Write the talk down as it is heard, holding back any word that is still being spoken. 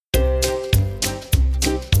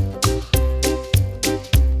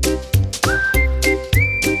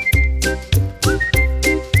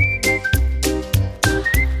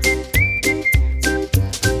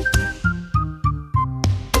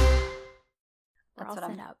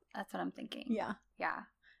set up. That's what I'm thinking. Yeah. Yeah.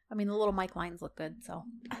 I mean, the little mic lines look good, so.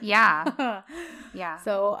 Yeah. Yeah.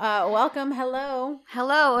 So, welcome. Hello.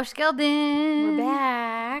 Hello, Oshkeldin. We're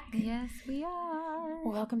back. Yes, we are.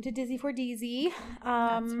 Welcome to Dizzy for DZ.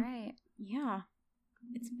 That's right. Yeah.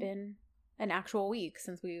 It's been an actual week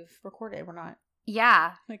since we've recorded. We're not.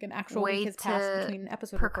 Yeah. Like an actual week has passed between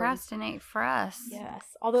episode procrastinate recordings. For us. Yes.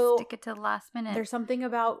 Although. Stick it to the last minute. There's something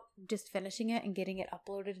about just finishing it and getting it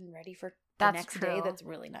uploaded and ready for the next day that's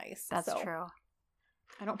really nice. That's true.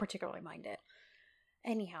 I don't particularly mind it.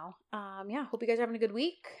 Anyhow, yeah, hope you guys are having a good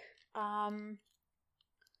week. What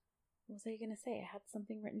was I going to say? I had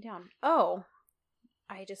something written down. Oh,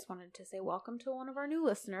 I just wanted to say welcome to one of our new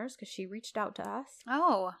listeners because she reached out to us.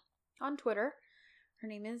 Oh. On Twitter. Her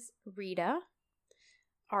name is Rita.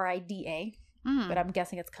 Rida. Mm. But I'm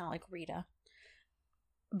guessing it's kind of like Rita.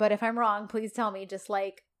 But if I'm wrong, please tell me, just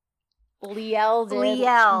like Liel did.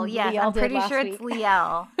 Liel, yes. I'm pretty sure it's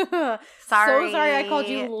Liel. Sorry. So sorry I called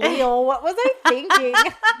you Liel. What was I thinking?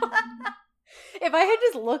 If I had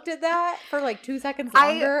just looked at that for like 2 seconds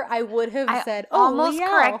longer, I would have said, oh, almost Liel.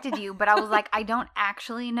 corrected you, but I was like, I don't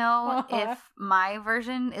actually know if my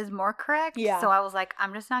version is more correct. Yeah. So I was like,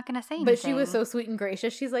 I'm just not going to say anything. But she was so sweet and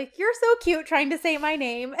gracious. She's like, you're so cute trying to say my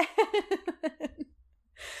name.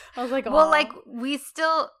 I was like, well, like,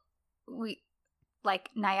 like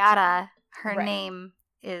Nayara, her name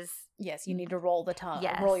is... Yes, you need to roll the tongue,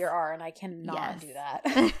 roll your R, and I cannot do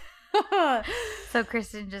that. So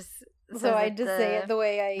Kristen just... So I just say it the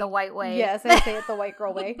white way. Yes, I say it the white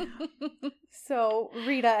girl way. So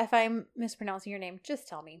Rita, if I'm mispronouncing your name, just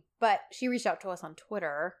tell me. But she reached out to us on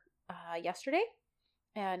Twitter yesterday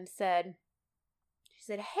and said,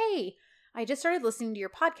 hey, I just started listening to your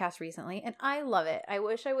podcast recently, and I love it. I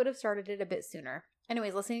wish I would have started it a bit sooner.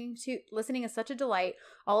 Anyways, listening is such a delight.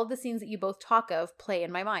 All of the scenes that you both talk of play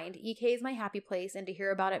in my mind. EK is my happy place, and to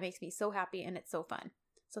hear about it makes me so happy, and it's so fun.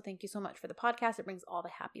 So thank you so much for the podcast. It brings all the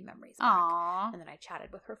happy memories back. Aww. And then I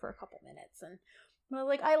chatted with her for a couple minutes, and I was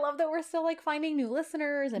like, I love that we're still like finding new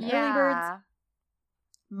listeners and early birds.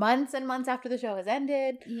 Months and months after the show has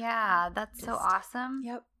ended. Yeah, that's so awesome.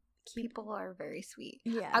 Yep. People are very sweet.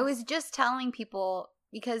 Yeah. I was just telling people,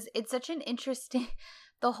 because it's such an interesting,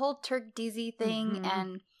 the whole Turk DZ thing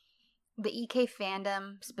and the EK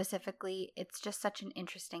fandom specifically, it's just such an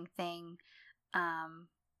interesting thing.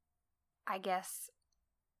 I guess,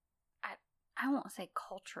 I won't say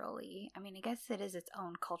culturally. I mean, I guess it is its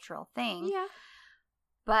own cultural thing. Yeah.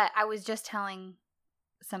 But I was just telling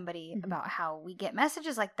somebody about how we get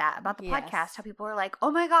messages like that about the podcast, how people are like,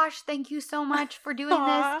 oh my gosh, thank you so much for doing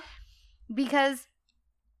this, because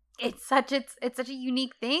it's such a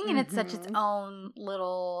unique thing, and it's such its own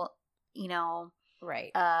little,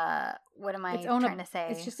 right, what am I trying to say,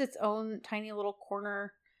 it's just its own tiny little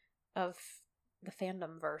corner of the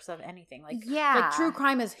fandom verse of anything. Like true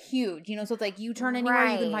crime is huge, so it's like you turn anywhere,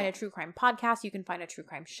 you can find a true crime podcast, you can find a true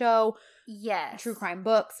crime show, true crime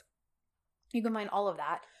books. You can find all of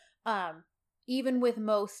that. Even with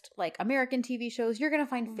most like American TV shows, you're going to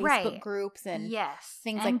find Facebook groups and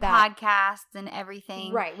things like that. Podcasts and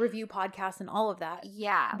everything. Right. Review podcasts and all of that.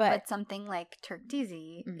 Yeah. But something like Turk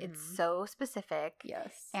DZ, it's so specific.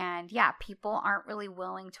 Yes. And people aren't really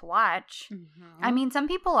willing to watch. I mean, some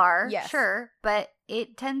people are, sure, but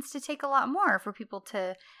it tends to take a lot more for people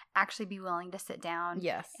to actually be willing to sit down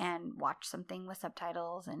and watch something with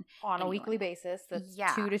subtitles and on a weekly basis that's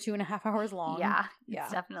 2 to 2.5 hours long. Yeah.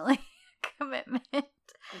 It's definitely a commitment.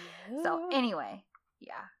 So anyway,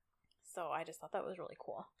 so I just thought that was really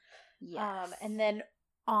cool. Yes. And then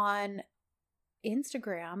on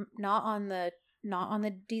Instagram, not on the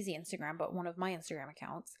DZ Instagram, but one of my Instagram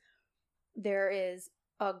accounts, there is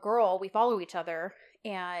a girl, we follow each other,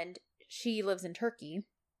 and she lives in Turkey.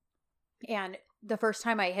 And the first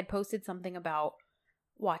time I had posted something about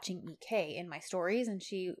watching EK in my stories, and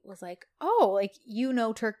she was like, oh, like,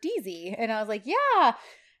 Turk DZ. And I was like, yeah.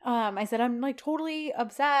 I said, I'm like totally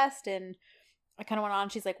obsessed. And I kind of went on.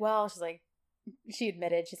 She's like, she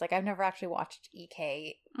admitted, she's like, I've never actually watched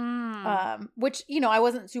EK. Which, I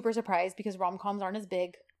wasn't super surprised because rom-coms aren't as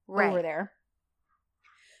big over there.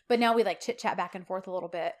 But now we like chit chat back and forth a little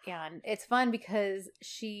bit. And it's fun because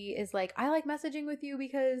she is like, I like messaging with you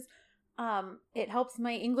because it helps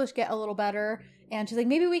my English get a little better. And she's like,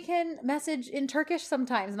 maybe we can message in Turkish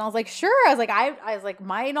sometimes. And I was like, sure. I was like,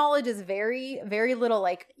 my knowledge is very, very little,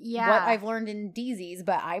 like what I've learned in DZs,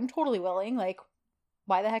 but I'm totally willing. Like,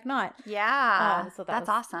 why the heck not? Yeah. So that's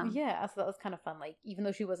awesome. Yeah. So that was kind of fun. Like, even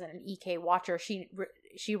though she wasn't an EK watcher,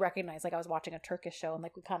 she recognized like I was watching a Turkish show, and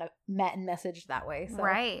like we kind of met and messaged that way. So.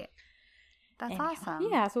 Right. That's awesome.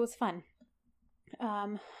 Yeah. So it was fun.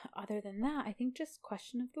 Other than that, I think just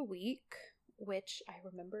question of the week, which I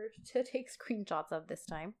remembered to take screenshots of this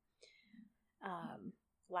time.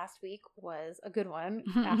 Last week was a good one.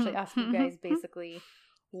 Actually asked you guys basically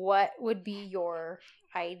what would be your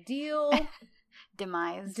ideal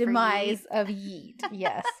demise of Yeet.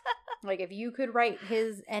 Yes. Like if you could write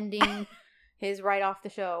his ending, his right off the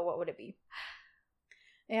show, what would it be?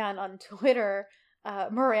 And on Twitter,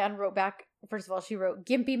 Moran wrote back, first of all, she wrote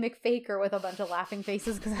Gimpy McFaker with a bunch of laughing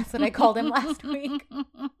faces because that's what I called him last week.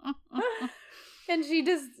 And she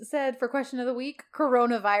just said, for question of the week,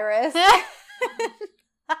 coronavirus.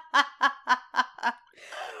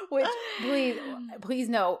 Which, please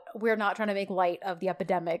note, we're not trying to make light of the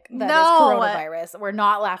epidemic that is coronavirus. We're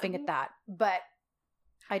not laughing at that. But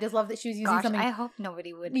I just love that she was using something. I hope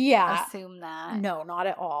nobody would assume that. No, not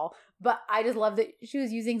at all. But I just love that she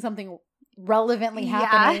was using something relevantly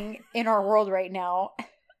happening in our world right now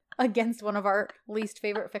against one of our least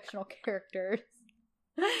favorite fictional characters.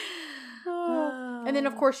 And then,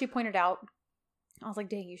 of course, she pointed out, I was like,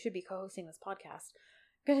 dang, you should be co-hosting this podcast.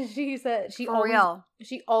 Because she said she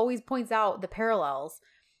always points out the parallels.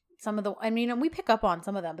 Some of the, I mean, and we pick up on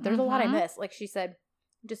some of them, but there's a lot I miss. Like she said,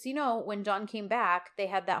 just, you know, when John came back, they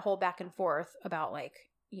had that whole back and forth about like,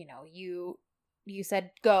 you know, you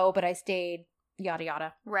said go, but I stayed, yada,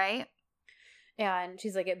 yada. Right. And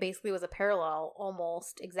she's like, it basically was a parallel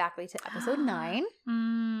almost exactly to episode 9.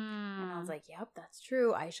 And I was like, yep, that's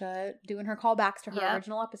true. Aisha doing her callbacks to her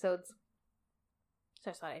original episodes. So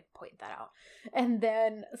I thought I'd point that out. And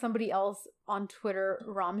then somebody else on Twitter,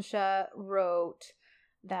 Ramsha, wrote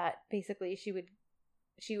that basically she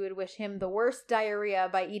would wish him the worst diarrhea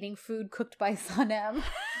by eating food cooked by Sanem.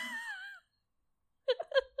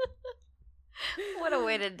 What a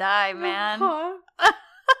way to die, man.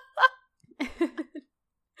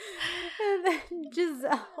 And then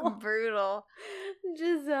Giselle. Brutal.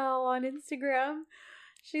 Giselle on Instagram.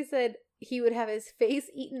 She said he would have his face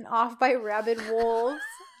eaten off by rabid wolves.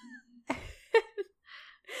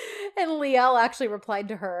 And Liel actually replied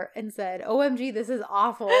to her and said, OMG, this is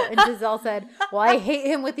awful. And Giselle said, well, I hate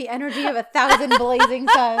him with the energy of 1,000 blazing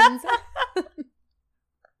suns.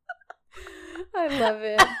 I love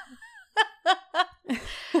it.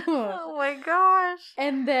 Oh my gosh.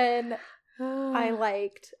 And then I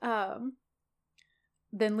liked,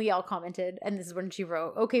 then Liel commented, and this is when she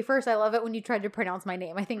wrote, okay, first, I love it when you tried to pronounce my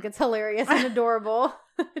name. I think it's hilarious and adorable.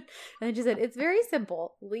 And then she said, it's very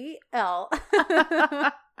simple. Liel.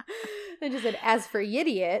 And she said, as for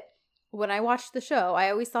Yidiot, when I watched the show, I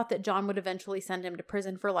always thought that John would eventually send him to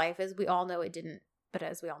prison for life, as we all know it didn't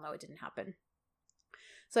happen.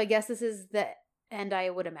 So I guess this is the end I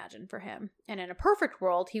would imagine for him. And in a perfect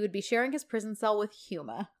world, he would be sharing his prison cell with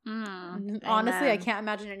Huma. Honestly, I can't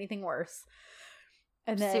imagine anything worse.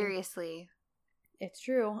 And then, seriously, it's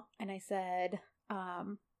true. And I said,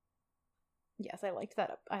 yes, I liked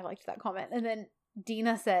that comment. And then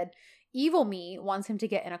Dina said, evil me wants him to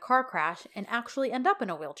get in a car crash and actually end up in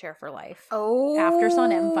a wheelchair for life. Oh, after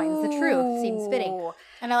Sanem finds the truth. Seems fitting.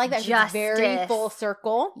 And I like that it's very full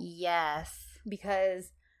circle. Yes.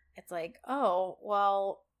 Because it's like, oh,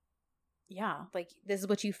 well, yeah, like this is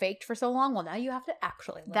what you faked for so long. Well, now you have to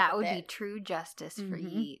actually live that with would it. be true justice for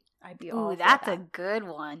Yeet. I'd be all that's for that. A good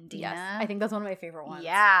one, Dina. Yes, I think that's one of my favorite ones.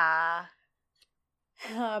 Yeah.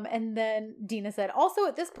 And then Dina said, also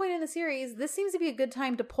at this point in the series, this seems to be a good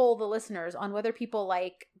time to poll the listeners on whether people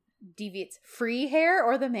like Deviant's free hair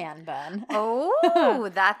or the man bun.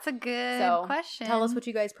 Oh, that's a good question. Tell us what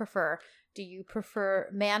you guys prefer. Do you prefer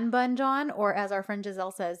man bun John, or as our friend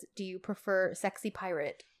Giselle says, do you prefer sexy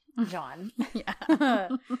pirate John? Yeah.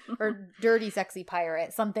 Or dirty sexy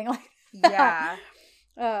pirate, something like that.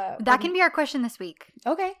 Yeah. That can be our question this week.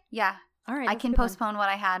 Okay. Yeah. All right. I can postpone what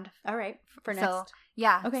I had. All right. For next. So,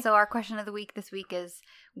 yeah. Okay. So our question of the week this week is,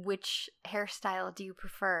 which hairstyle do you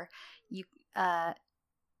prefer? You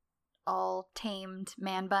all tamed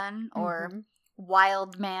man bun or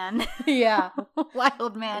wild man? Yeah.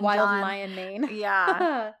 Wild man Wild John. lion mane.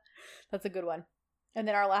 Yeah. That's a good one. And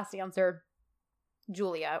then our last answer,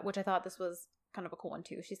 Julia, which I thought this was kind of a cool one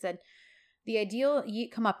too. She said, the ideal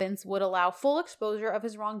Yeet comeuppance would allow full exposure of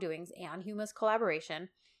his wrongdoings and Huma's collaboration,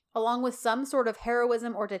 along with some sort of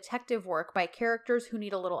heroism or detective work by characters who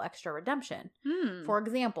need a little extra redemption. For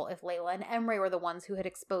example, if Layla and Emre were the ones who had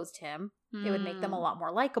exposed him, it would make them a lot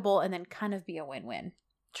more likable and then kind of be a win-win.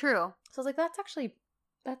 True. So I was like,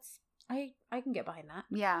 I can get behind that.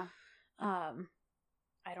 Yeah.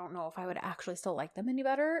 I don't know if I would actually still like them any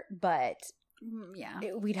better, but yeah,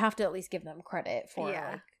 we'd have to at least give them credit for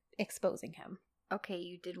like, exposing him. Okay,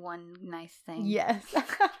 you did one nice thing. Yes.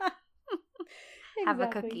 have a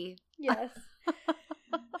cookie. Yes.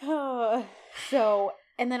 So,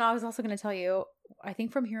 and then I was also going to tell you, I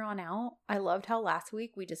think from here on out, I loved how last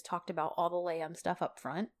week we just talked about all the Layem stuff up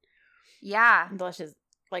front. Yeah. Let's just,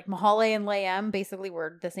 like, Mahale and Layem basically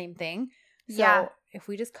were the same thing. So Yeah. if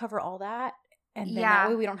we just cover all that, and then that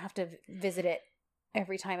way we don't have to visit it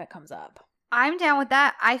every time it comes up. I'm down with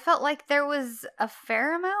that. I felt like there was a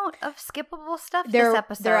fair amount of skippable stuff this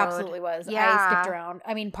episode. There absolutely was. Yeah. I skipped around.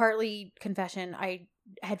 I mean, partly confession, I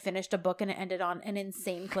had finished a book and it ended on an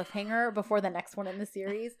insane cliffhanger before the next one in the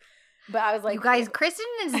series. But I was like... You guys, Kristen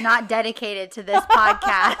is not dedicated to this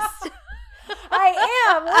podcast. I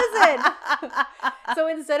am! Listen! So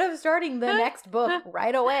instead of starting the next book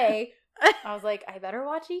right away, I was like, I better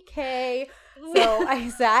watch EK. So I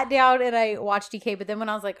sat down and I watched EK. But then when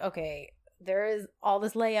I was like, okay... There is all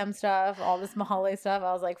this Layem stuff, all this Mahale stuff.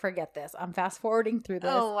 I was like, forget this. I'm fast forwarding through this.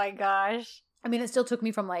 Oh my gosh. I mean, it still took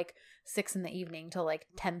me from like 6 p.m. to like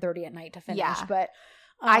 10:30 at night to finish. Yeah. But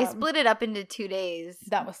I split it up into 2 days.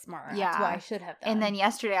 That was smart. Yeah. That's what I should have done. And then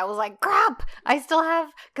yesterday I was like, crap. I still have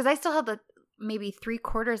the maybe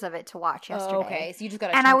 3/4 of it to watch yesterday. Oh, okay. So you just got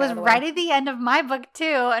to And I was right at the end of my book too.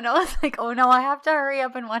 And I was like, oh no, I have to hurry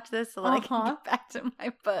up and watch this so that I can get back to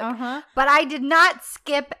my book. But I did not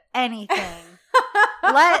skip anything.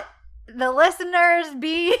 Let the listeners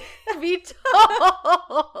be told.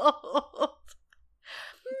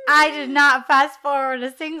 I did not fast forward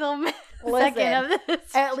a single second of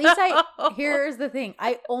this. At least here's the thing.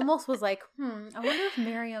 I almost was like, I wonder if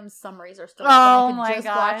Miriam's summaries are still up. And I could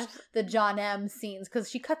just watch the John M scenes because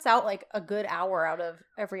she cuts out like a good hour out of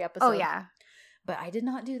every episode. Oh yeah. But I did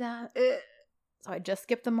not do that. So I just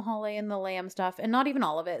skipped the Mahale and the Layem stuff, and not even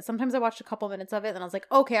all of it. Sometimes I watched a couple minutes of it, and I was like,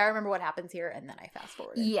 okay, I remember what happens here, and then I fast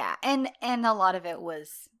forwarded. Yeah, and a lot of it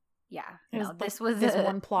was, this was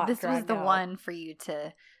one plot. This was the one for you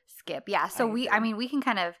to skip. Yeah, so we can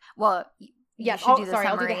kind of, well, yes. I'll do the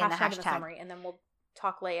hashtag and the summary, and then we'll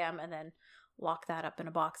talk Layem, and then lock that up in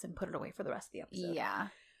a box and put it away for the rest of the episode. Yeah.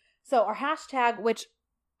 So our hashtag, which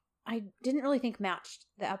I didn't really think matched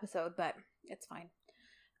the episode, but it's fine,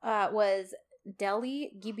 was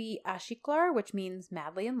Deli Gibi Ashiklar, which means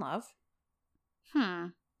madly in love.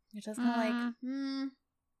 Which is kind of like,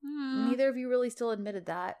 neither of you really still admitted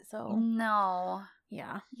that, so. No.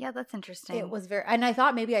 Yeah. Yeah, that's interesting. It was and I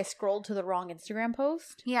thought maybe I scrolled to the wrong Instagram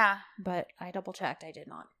post. Yeah. But I double checked, I did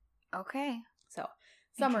not. Okay. So,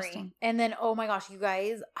 summary. And then, oh my gosh, you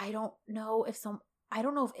guys, I don't know if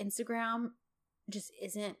Instagram just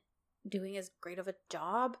isn't doing as great of a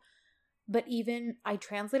job. But even I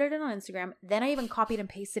translated it on Instagram. Then I even copied and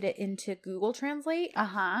pasted it into Google Translate.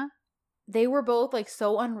 They were both like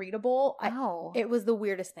so unreadable. It was the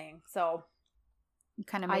weirdest thing. So you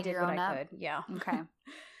kind of made your own up. Yeah. Okay.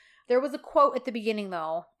 There was a quote at the beginning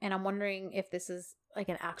though, and I'm wondering if this is like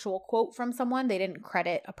an actual quote from someone. They didn't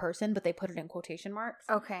credit a person, but they put it in quotation marks.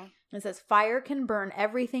 Okay. It says, "Fire can burn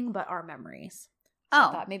everything but our memories." So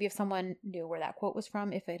I thought maybe if someone knew where that quote was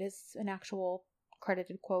from, if it is an actual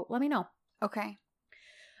credited quote, let me know. Okay.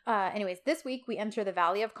 Anyways, this week we enter the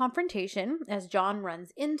Valley of Confrontation as John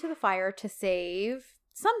runs into the fire to save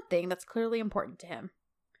something that's clearly important to him.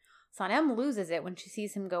 Sanem loses it when she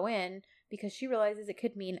sees him go in because she realizes it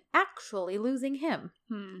could mean actually losing him.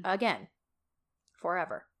 Again.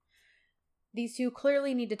 Forever. These two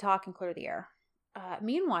clearly need to talk and clear the air.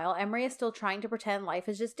 Meanwhile, Emre is still trying to pretend life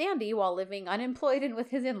is just dandy while living unemployed and with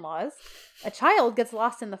his in-laws. A child gets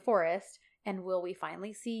lost in the forest. And will we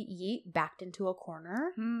finally see Yeet backed into a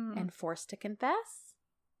corner and forced to confess?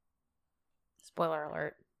 Spoiler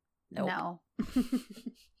alert. Nope. No.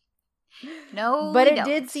 No. But it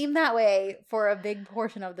did seem that way for a big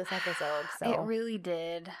portion of this episode. So it really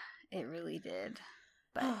did.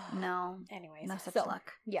 But no. Anyways. No such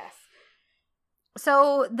luck. Yes.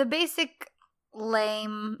 So the basic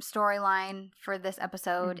lame storyline for this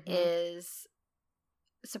episode is,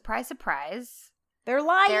 surprise, surprise, they're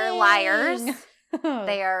lying. They're liars.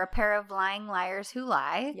 They are a pair of lying liars who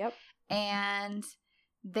lie. Yep. And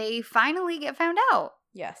they finally get found out.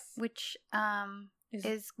 Yes. Which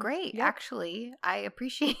is great, actually. I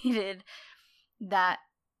appreciated that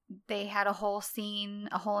they had a whole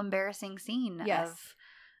embarrassing scene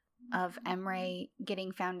of Emre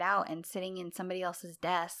getting found out and sitting in somebody else's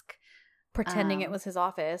desk. Pretending it was his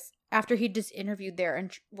office. After he just interviewed there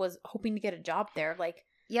and was hoping to get a job there. Like,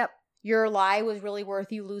 yep. Your lie was really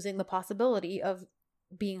worth you losing the possibility of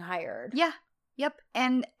being hired. Yeah. Yep.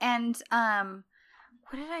 And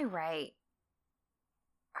what did I write?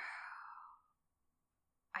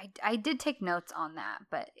 I did take notes on that,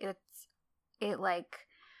 but it like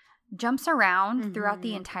jumps around throughout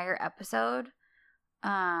the entire episode.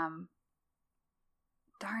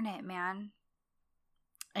 Darn it, man.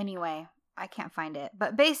 Anyway, I can't find it.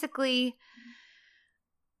 But basically,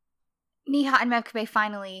 Nihat and Mevkibe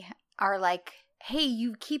finally are like, hey,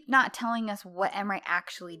 you keep not telling us what Emre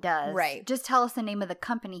actually does. Right. Just tell us the name of the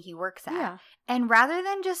company he works at. Yeah. And rather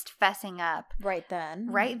than just fessing up right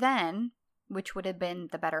then, which would have been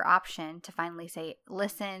the better option, to finally say,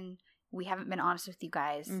 listen, we haven't been honest with you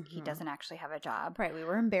guys. Mm-hmm. He doesn't actually have a job. Right. We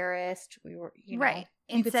were embarrassed. We were, right.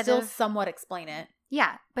 You could still somewhat explain it.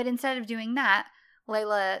 Yeah. But instead of doing that,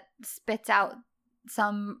 Layla spits out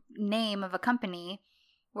some name of a company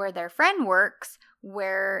where their friend works,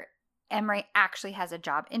 where Emre actually has a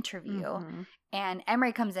job interview. Mm-hmm. And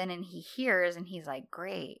Emre comes in and he hears and he's like,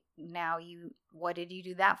 great, now what did you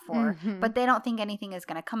do that for? Mm-hmm. But they don't think anything is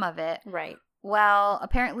going to come of it. Right. Well,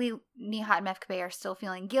 apparently Nihat and Mevkibe are still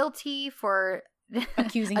feeling guilty for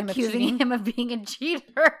accusing him of being a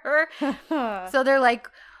cheater. So they're like,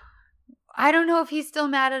 I don't know if he's still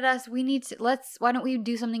mad at us. Why don't we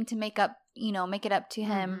do something to make it up to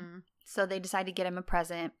him? Mm-hmm. So they decide to get him a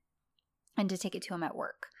present and to take it to him at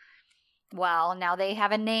work. Well, now they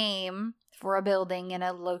have a name for a building and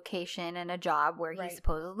a location and a job where he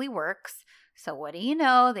supposedly works. So what do you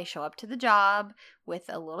know? They show up to the job with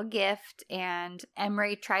a little gift, and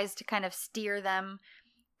Emre tries to kind of steer them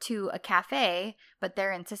to a cafe, but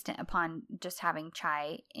they're insistent upon just having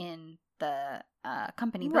chai in the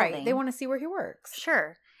company building. Right. They want to see where he works.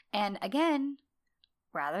 Sure. And again,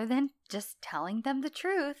 rather than just telling them the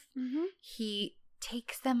truth, mm-hmm. he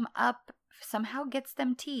takes them up, somehow gets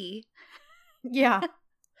them tea. Yeah.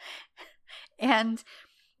 And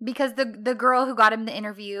because the girl who got him the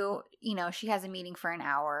interview, she has a meeting for an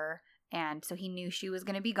hour, and so he knew she was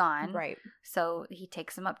going to be gone. Right. So he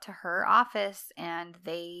takes them up to her office, and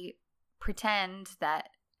they pretend that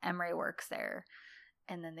Emre works there.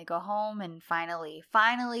 And then they go home, and finally,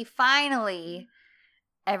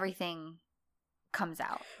 everything comes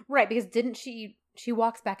out. Right, because didn't she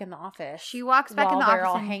walks back in the office. She walks back in the office. They're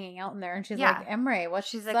all hanging out in there, and she's like, Emre, what's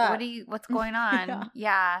she's up? like, what's going on?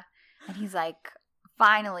 Yeah. And he's like,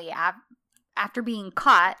 finally, after being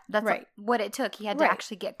caught, that's what it took. He had to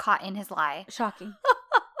actually get caught in his lie. Shocking.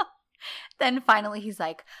 Then finally he's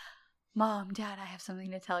like, Mom, Dad, I have something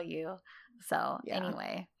to tell you. So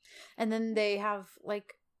anyway. And then they have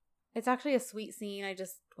it's actually a sweet scene. I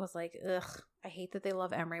just was like, ugh, I hate that they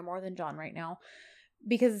love Emre more than John right now.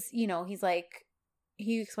 Because, he's like,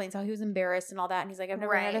 he explains how he was embarrassed and all that. And he's like, I've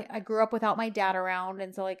never I grew up without my dad around.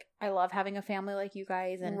 And so I love having a family like you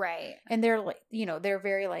guys. And and they're like, they're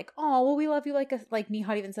very like, oh, well, we love you. Like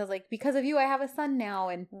Nihat even says, like, because of you, I have a son now.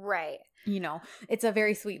 And it's a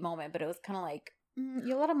very sweet moment, but it was kind of like,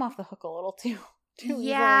 you let him off the hook a little too easily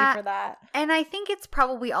for that. And I think it's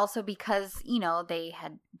probably also because, they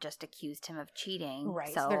had just accused him of cheating.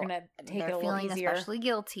 Right. So they're going to take it a little easier. Especially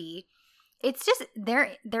guilty. It's just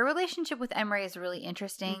their relationship with Emre is really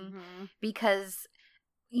interesting because,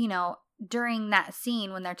 during that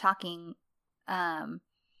scene when they're talking, I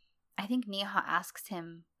think Nihat asks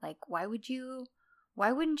him, like, why wouldn't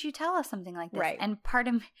you tell us something like this? Right. And part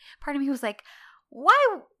of me was like,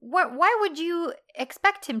 why would you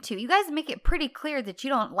expect him to? You guys make it pretty clear that you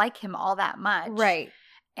don't like him all that much. Right.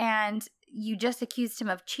 And you just accused him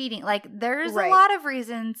of cheating. Like, there's a lot of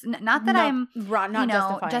reasons. Not that I'm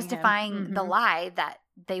justifying the lie that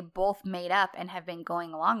they both made up and have been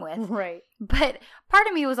going along with. Right. But part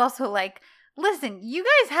of me was also like, listen, you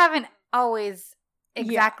guys haven't always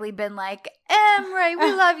exactly been like, Emre,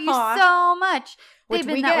 we love you so much. They've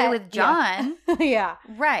been that way with John. Yeah.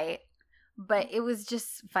 Right. But it was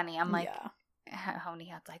just funny. I'm like,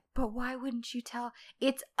 Nihat's like, but why wouldn't you tell?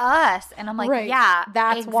 It's us. And I'm like, yeah,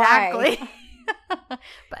 that's exactly. Why.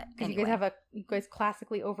 But anyway. You guys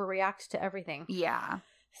classically overreact to everything. Yeah.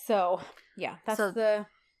 So that's the.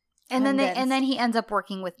 And then he ends up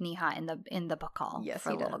working with Nihat in the book hall for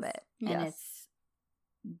a little bit, and it's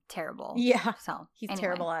terrible. Yeah. So he's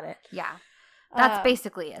terrible at it. Yeah. That's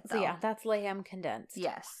basically it. Though. So that's Layhem condensed.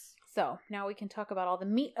 Yes. So now we can talk about all the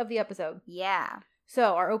meat of the episode. Yeah.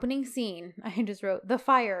 So our opening scene, I just wrote the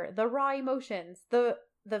fire, the raw emotions, the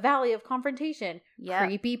valley of confrontation,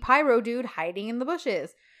 creepy pyro dude hiding in the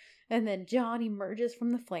bushes, and then John emerges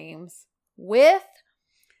from the flames with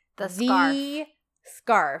the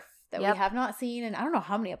scarf that we have not seen in I don't know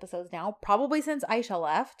how many episodes now, probably since Aisha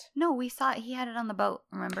left. No, we saw it. He had it on the boat.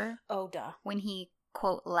 Remember? Oh, duh. When he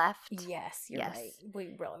quote left. Yes, you're right.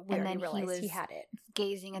 We realized he had it.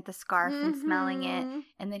 Gazing at the scarf and smelling it,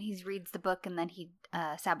 and then he reads the book, and then he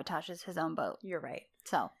sabotages his own boat. You're right.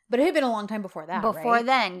 So, but it had been a long time before that. Before right?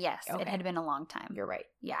 then, yes, it had been a long time. You're right.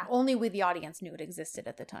 Yeah, only we the audience knew it existed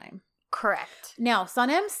at the time. Correct. Now,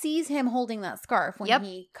 Sanem sees him holding that scarf when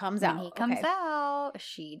he comes out. When he comes out,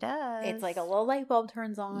 she does. It's like a little light bulb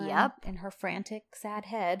turns on. Yep. In her frantic, sad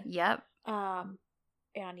head. Yep. And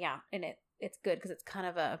it's good because it's kind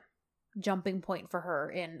of a jumping point for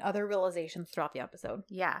her in other realizations throughout the episode.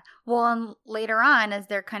 Yeah. Well, and later on, as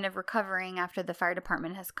they're kind of recovering after the fire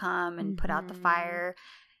department has come and put out the fire,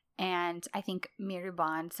 and I think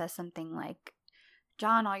Mirabon says something like,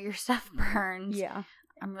 John, all your stuff burned. Yeah.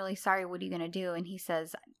 I'm really sorry. What are you going to do? And he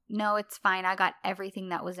says, no, it's fine. I got everything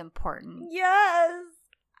that was important. Yes.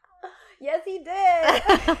 Yes, he did.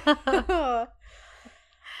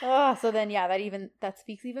 So then, that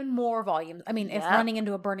speaks even more volumes. I mean, if running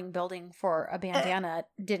into a burning building for a bandana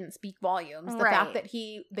didn't speak volumes, the fact that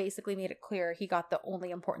he basically made it clear he got the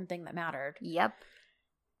only important thing that mattered. Yep.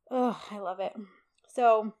 Oh, I love it.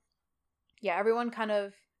 So, yeah, everyone kind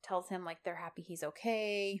of tells him, like, they're happy he's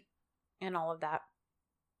okay and all of that.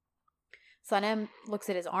 Sanem looks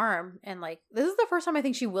at his arm and, like, this is the first time I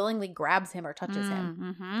think she willingly grabs him or touches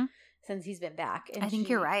him since he's been back. And I think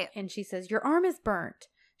you're right. And she says, your arm is burnt.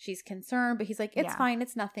 She's concerned, but he's like, it's fine.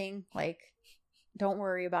 It's nothing. Like, don't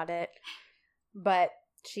worry about it. But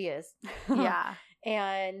she is. Yeah.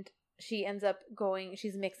 And she ends up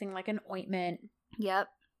she's mixing, like, an ointment. Yep.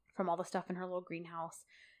 From all the stuff in her little greenhouse.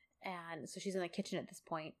 And so she's in the kitchen at this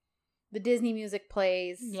point. The Disney music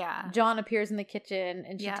plays. Yeah. John appears in the kitchen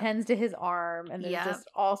and she tends to his arm. And there's just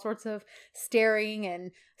all sorts of staring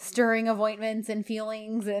and stirring of ointments and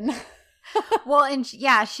feelings. And well, and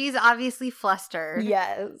she's obviously flustered.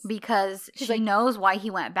 Yes. Because she knows why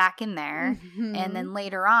he went back in there. Mm-hmm. And then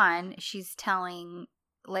later on, she's telling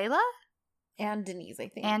Layla? And Denise, I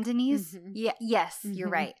think. And Denise? Mm-hmm. Yeah. Yes, you're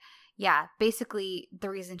right. Yeah. Basically, the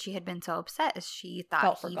reason she had been so upset is she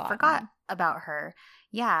thought he forgot about her.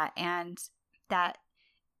 Yeah, and that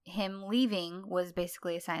him leaving was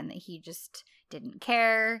basically a sign that he just didn't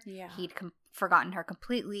care. Yeah. He'd forgotten her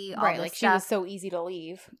completely. All right, like she was so easy to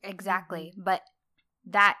leave. Exactly. Mm-hmm. But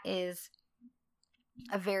that is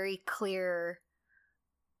a very clear,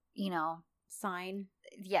 sign.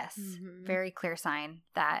 Yes, very clear sign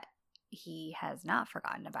that he has not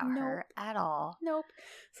forgotten about her at all. Nope.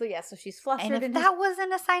 So so she's flustered. And if that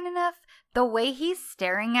wasn't a sign enough, the way he's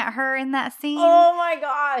staring at her in that scene. Oh my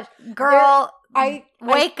gosh. Girl,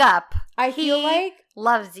 wake up. I feel like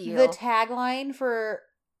loves you. The tagline for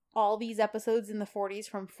all these episodes in the 40s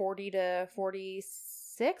from 40 to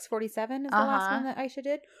 46, 47 is the last one that Aisha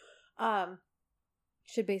did.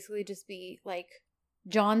 Should basically just be like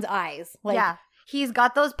John's eyes. Like, yeah. He's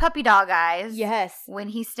got those puppy dog eyes. Yes. When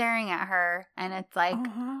he's staring at her. And it's like,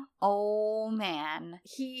 oh, man.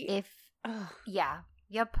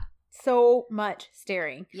 Yep. So much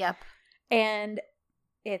staring. Yep. And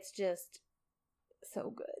it's just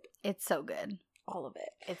so good. It's so good. All of it.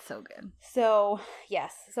 It's so good. So,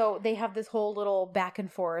 yes. So they have this whole little back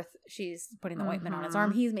and forth. She's putting the ointment on his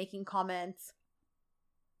arm. He's making comments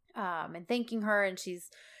and thanking her. And she's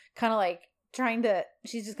kind of like,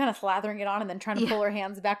 she's just kind of slathering it on and then trying to pull her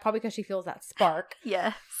hands back, probably because she feels that spark.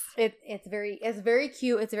 Yes. It's very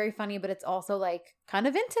cute. It's very funny, but it's also like kind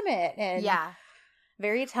of intimate and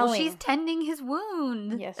very telling. Well, she's tending his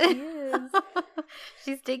wound. Yes, she is.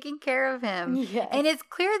 She's taking care of him. Yes. And it's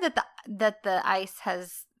clear that the ice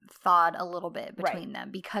has thawed a little bit between them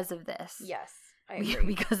because of this. Yes. I agree.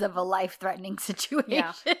 Because of a life-threatening situation.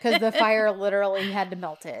 Yeah. Because the fire literally had to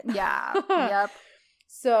melt it. Yeah. Yep.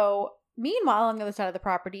 So meanwhile, on the other side of the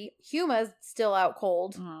property, Huma's still out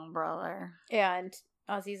cold. Oh, brother. And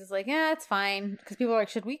Aziz is like, it's fine. Because people are like,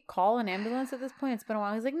 should we call an ambulance at this point? It's been a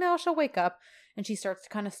while. He's like, no, she'll wake up. And she starts to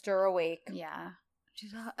kind of stir awake. Yeah.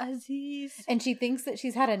 She's like, Aziz. And she thinks that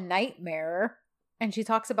she's had a nightmare. And she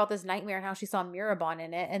talks about this nightmare and how she saw Mirabon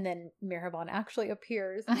in it. And then Mirabon actually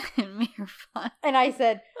appears. And I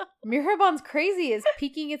said, Mirabon's crazy is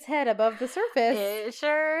peeking its head above the surface. It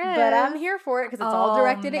sure is. But I'm here for it because it's all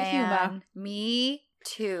directed at Huma. Me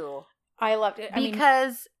too. I loved it.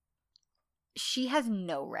 Because she has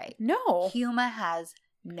no right. No. Huma has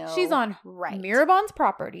no She's on right. Mirabon's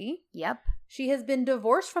property. Yep. She has been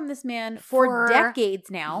divorced from this man for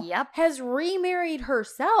decades now. Yep. Has remarried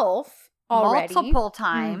herself already. Multiple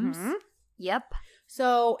times. Mm-hmm. Yep.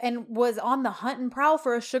 So, and was on the hunt and prowl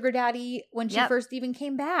for a sugar daddy when she first even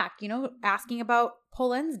came back, asking about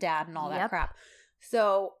Polen's dad and all that crap.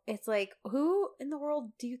 So it's like, who in the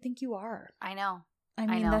world do you think you are? I know. I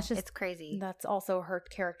mean, that's just, it's crazy. That's also her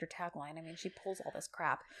character tagline. I mean, she pulls all this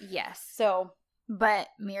crap. Yes. So, but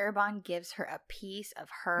Mirabon gives her a piece of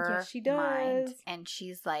her she does. mind. And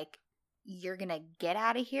she's like, you're going to get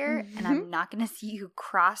out of here and I'm not going to see you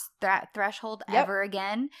cross that threshold ever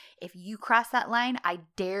again. If you cross that line, I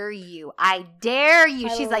dare you. I dare you.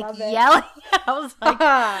 She's like yelling. I was like,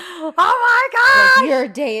 oh my God. Like, your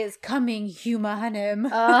day is coming, Huma Hanım.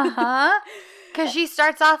 Because she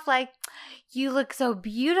starts off like, you look so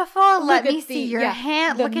beautiful. Let me see your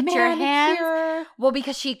hand. Look at your hands. Well,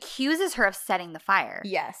 because she accuses her of setting the fire.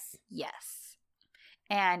 Yes.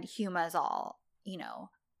 And Huma's all, you know,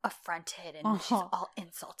 affronted and she's all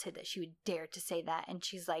insulted that she would dare to say that. And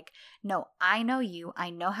she's like, no, I know you. I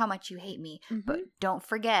know how much you hate me. But don't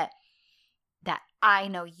forget that I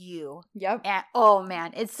know you. Yep. And oh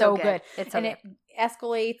man, it's so good. It's so good. It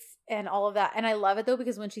escalates and all of that. And I love it though,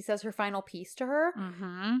 because when she says her final piece to her,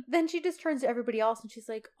 then she just turns to everybody else and she's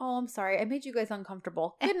like, oh, I'm sorry. I made you guys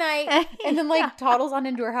uncomfortable. Good night. And then like toddles on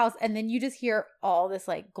into her house. And then you just hear all this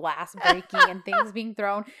like glass breaking and things being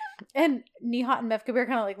thrown. And Nihat and Mefkabir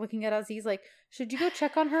kind of like looking at us. He's like, should you go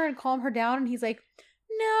check on her and calm her down? And he's like,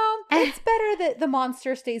 no, it's better that the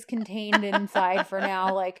monster stays contained inside for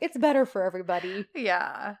now. Like, it's better for everybody.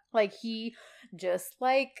 Yeah. Like, he, just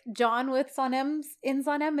like John with Sanem's in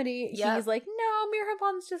Sanemity, he's like, no,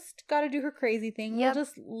 Mirhaban's just got to do her crazy thing. We'll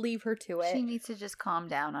just leave her to it. She needs to just calm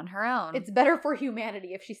down on her own. It's better for humanity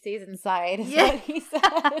if she stays inside, is what he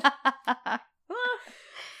said.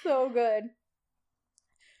 So good.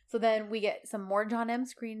 So then we get some more John M.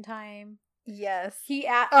 screen time. Yes.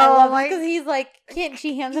 I love it because he's like, can't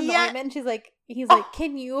she hands him the ointment and he's like,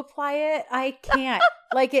 can you apply it? I can't.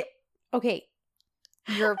 Like it. Okay.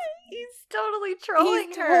 He's totally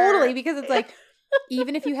trolling her. Totally, because it's like,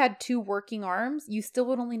 even if you had 2 working arms, you still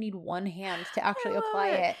would only need 1 hand to actually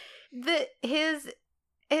apply it. His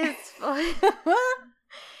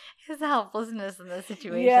helplessness in this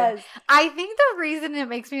situation. Yes. I think the reason it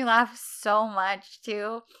makes me laugh so much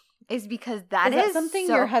too is because that is something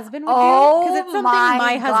your husband would do? Because it's something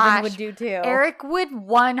my husband would do too. Eric would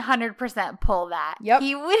 100% pull that. Yep.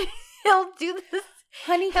 He'll do this.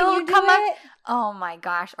 Honey, can you do it? Oh my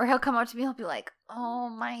gosh. Or he'll come up to me, he'll be like, oh,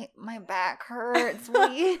 my back hurts.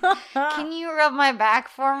 Can you rub my back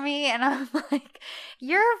for me? And I'm like,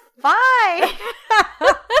 you're fine.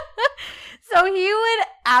 So he would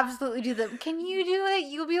absolutely do that. Can you do it?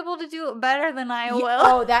 You'll be able to do it better than I will.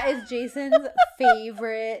 Oh, that is Jason's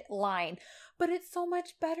favorite line. But it's so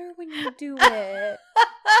much better when you do it.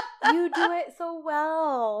 You do it so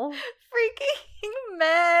well. Freaking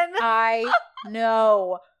men. I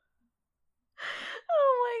know.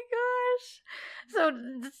 Oh my gosh. So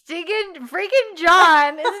freaking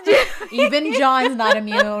John is doing. Even John's not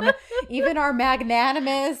immune. Even our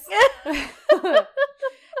magnanimous,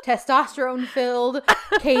 testosterone-filled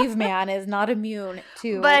caveman is not immune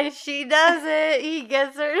to. But she does it. He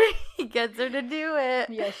gets her to do it.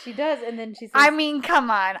 Yes, she does. And then she says, I mean, come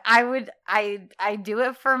on. I do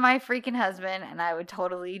it for my freaking husband, and I would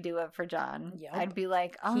totally do it for John. Yep. I'd be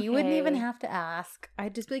like, okay. He wouldn't even have to ask.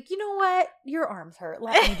 I'd just be like, you know what? Your arms hurt.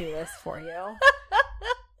 Let me do this for you.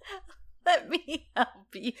 Let me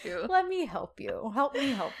help you. Let me help you. Help me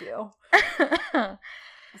help you.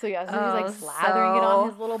 So yeah, so he's like slathering it on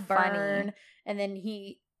his little burn. Funny. And then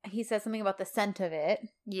he says something about the scent of it.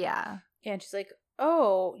 Yeah. And she's like,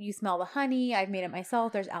 oh, you smell the honey. I've made it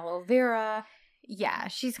myself. There's aloe vera. Yeah.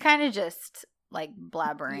 She's kind of just like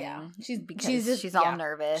blabbering. Yeah. She's all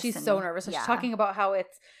nervous. She's so nervous. So she's talking about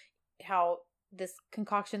how this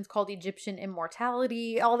concoction's called Egyptian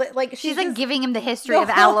immortality. All that, like she's like giving him the history of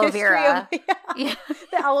aloe vera. The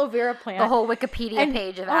aloe vera plant. The whole Wikipedia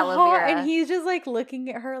page of aloe vera. And he's just like looking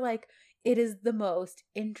at her like it is the most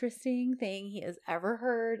interesting thing he has ever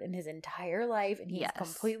heard in his entire life. And he's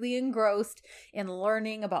completely engrossed in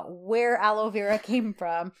learning about where aloe vera came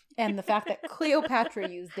from and the fact that Cleopatra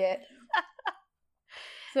used it.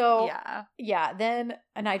 So, then,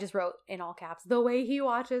 and I just wrote in all caps, the way he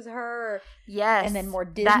watches her. Yes. And then more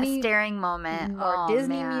Disney. That staring moment. More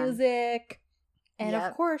Disney music. And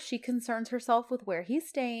of course, she concerns herself with where he's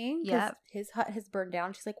staying. Because his hut has burned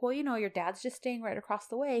down. She's like, well, your dad's just staying right across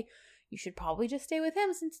the way. You should probably just stay with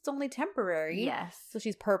him since it's only temporary. Yes. So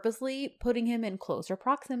she's purposely putting him in closer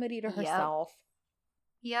proximity to herself.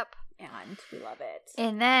 Yep. And we love it.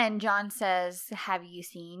 And then John says, have you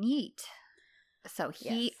seen Yeet? So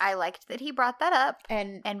I liked that he brought that up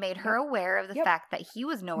and made her aware of the fact that he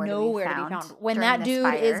was nowhere to be found. When that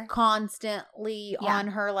dude is constantly on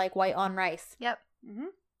her like white on rice. Yep. Mm-hmm.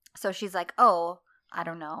 So she's like, oh, I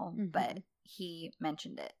don't know, but he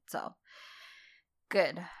mentioned it. So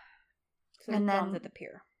good. So and then at the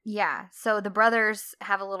pier. Yeah. So the brothers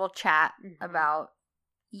have a little chat about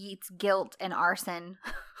Yeet's guilt and arson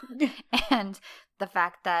and the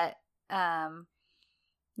fact that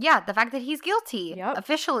Yeah, the fact that he's guilty. Yep.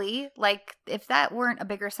 Officially. Like, if that weren't a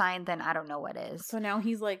bigger sign, then I don't know what is. So now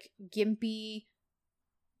he's like gimpy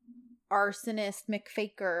arsonist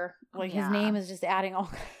McFaker. Like his name is just adding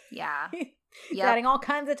all he's adding all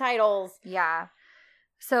kinds of titles. Yeah.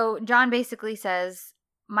 So John basically says,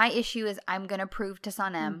 my issue is I'm going to prove to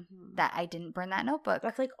Sanem that I didn't burn that notebook.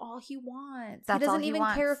 That's like all he wants. That's he doesn't all he even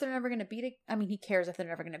wants. care if they're never going to be I mean, he cares if they're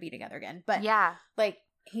never going to be together again. But yeah. like,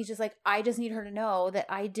 he's just like, I just need her to know that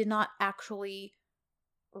I did not actually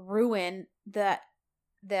ruin that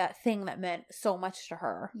thing that meant so much to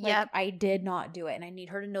her. Like, I did not do it. And I need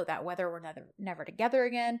her to know that whether we're never together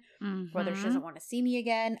again, whether she doesn't want to see me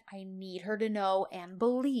again, I need her to know and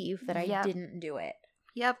believe that I didn't do it.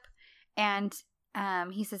 Yep. And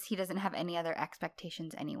he says he doesn't have any other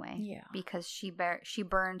expectations anyway. Yeah. Because she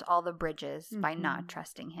burned all the bridges by not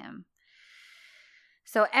trusting him.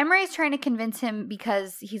 So Emery's trying to convince him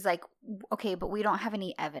because he's like, okay, but we don't have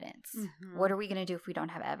any evidence. What are we going to do if we don't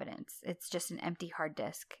have evidence? It's just an empty hard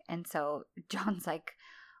disk. And so John's like,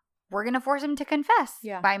 we're going to force him to confess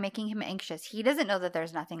by making him anxious. He doesn't know that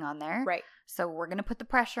there's nothing on there. Right. So we're going to put the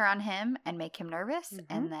pressure on him and make him nervous,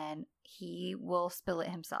 and then he will spill it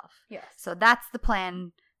himself. Yes. So that's the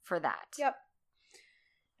plan for that. Yep.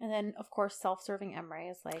 And then, of course, self-serving Emery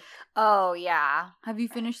is like, oh, yeah. Have you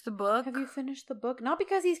finished the book? Have you finished the book? Not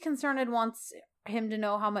because he's concerned and wants him to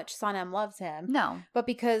know how much Sanem loves him. No. But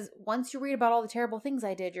because once you read about all the terrible things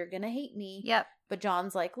I did, you're going to hate me. Yep. But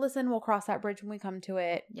John's like, listen, we'll cross that bridge when we come to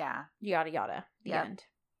it. Yeah. Yada, yada. The end.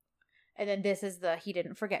 And then this is the he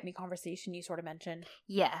didn't forget me conversation you sort of mentioned.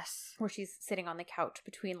 Yes. Where she's sitting on the couch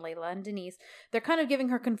between Layla and Denise. They're kind of giving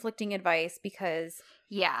her conflicting advice because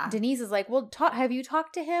Denise is like, well, have you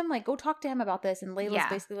talked to him? Like, go talk to him about this. And Layla's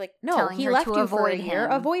basically like, no, telling he her left to you for a avoid year.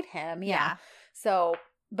 him. Avoid him. Yeah. So,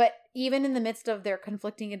 but even in the midst of their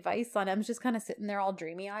conflicting advice, Sanem's just kind of sitting there all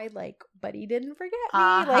dreamy-eyed like, but he didn't forget me.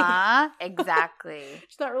 Like, exactly.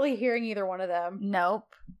 She's not really hearing either one of them.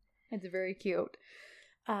 Nope. It's very cute.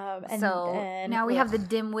 And so now we have the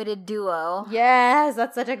dim-witted duo. Yes,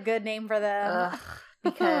 that's such a good name for them.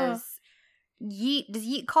 Because does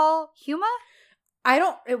Yeet call Huma?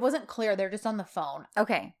 It wasn't clear. They're just on the phone.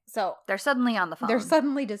 Okay. So they're suddenly on the phone. They're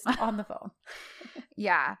suddenly just on the phone.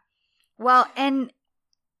 Yeah. Well, and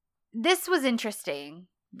this was interesting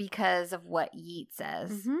because of what Yeet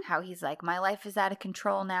says. How he's like, my life is out of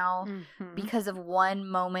control now because of one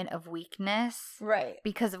moment of weakness. Right.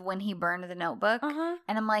 Because of when he burned the notebook. And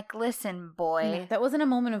I'm like, listen, boy. No, that wasn't a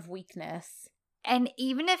moment of weakness. And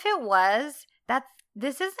even if it was,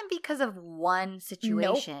 this isn't because of one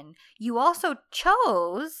situation. Nope. You also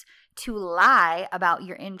chose to lie about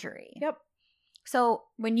your injury. Yep. So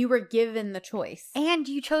when you were given the choice. And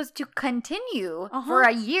you chose to continue for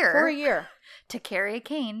a year. For a year. To carry a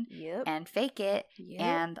cane and fake it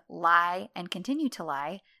and lie and continue to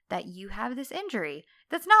lie that you have this injury.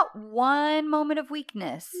 That's not one moment of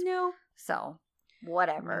weakness. No. So,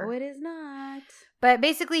 whatever. No, it is not. But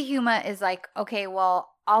basically Huma is like, okay, well,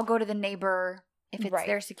 I'll go to the neighbor if it's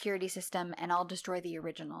their security system and I'll destroy the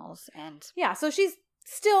originals. And yeah, so she's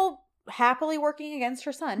still happily working against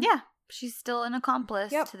her son. Yeah. She's still an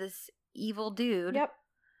accomplice to this evil dude. Yep.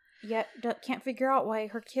 Yet can't figure out why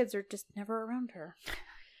her kids are just never around her.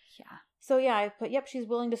 Yeah. So yeah, I put, she's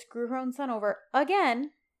willing to screw her own son over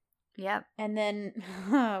again. Yep. And then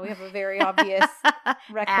we have a very obvious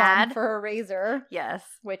retcon for her razor. Yes.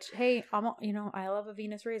 Which, hey, I love a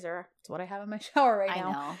Venus razor. It's what I have in my shower right now.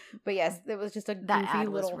 I know. But yes, it was just a goofy that ad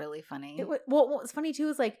little. Was really funny. What was funny too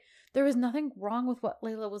is like there was nothing wrong with what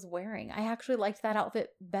Layla was wearing. I actually liked that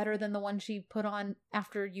outfit better than the one she put on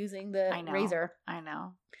after using the razor. I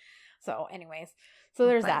know. So, anyways, so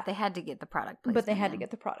there's that. They had to get the product placement. But they had to get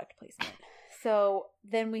the product placement. So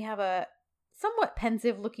then we have a somewhat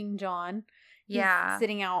pensive looking John. He's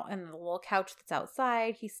sitting out on the little couch that's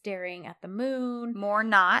outside. He's staring at the moon. More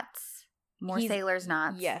knots. More sailor's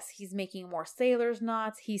knots. Yes, he's making more sailor's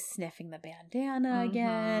knots. He's sniffing the bandana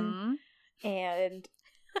again. And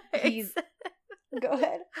he's... Go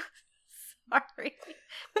ahead. Sorry.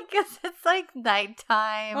 Because it's like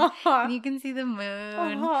nighttime. And you can see the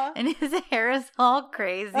moon. And his hair is all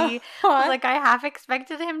crazy. I was like, I half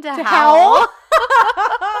expected him to howl.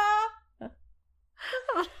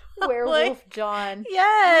 Werewolf John.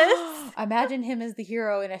 Yes. Imagine him as the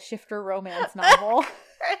hero in a shifter romance novel.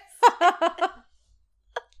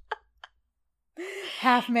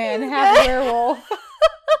 Half man, half werewolf.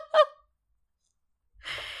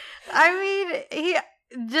 I mean,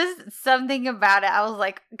 just something about it. I was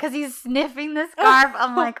like, because he's sniffing the scarf.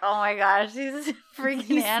 I'm like, oh my gosh, he's a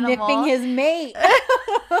freaking animal. Sniffing his mate.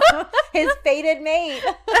 His fated mate.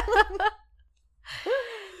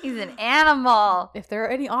 He's an animal. If there are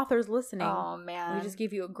any authors listening, oh man, we just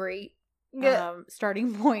give you a great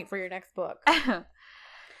starting point for your next book.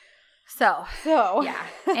 So yeah,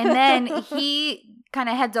 and then he kind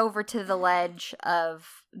of heads over to the ledge of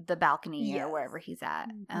the balcony or wherever he's at,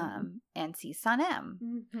 and sees Sanem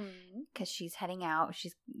because she's heading out.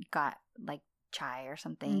 She's got like chai or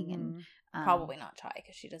something, and probably not chai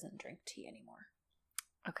because she doesn't drink tea anymore.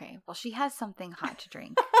 Okay, well, she has something hot to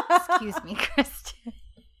drink. Excuse me, Kristen.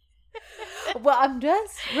 Well, I'm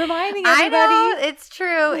just reminding everybody. I know, it's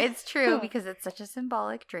true. It's true because it's such a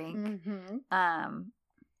symbolic drink.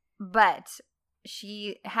 But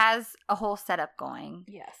she has a whole setup going.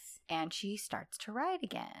 Yes. And she starts to write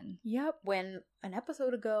again. Yep. When an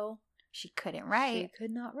episode ago, she couldn't write. She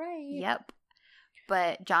could not write. Yep.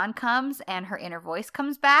 But John comes and her inner voice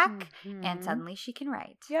comes back and suddenly she can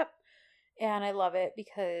write. Yep. And I love it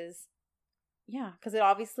because it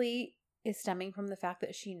obviously is stemming from the fact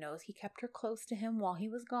that she knows he kept her close to him while he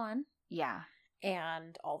was gone. Yeah.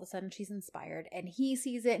 And all of a sudden she's inspired and he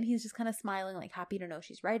sees it and he's just kind of smiling, like happy to know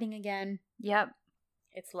she's writing again. Yep.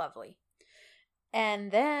 It's lovely.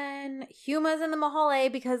 And then Huma's in the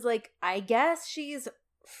Mahale because, like, I guess she's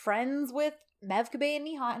friends with Mevkibe and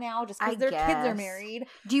Nihat now just because their kids are married.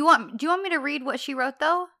 Do you want me to read what she wrote,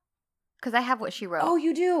 though? Because I have what she wrote. Oh,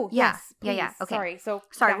 you do? Yeah. Yes. Please. Yeah. Okay.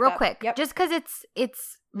 Sorry, real quick. Yep. Just because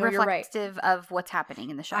it's reflective of what's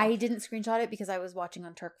happening in the show. I didn't screenshot it because I was watching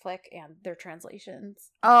on TurkFlick and their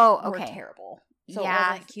translations were terrible. So it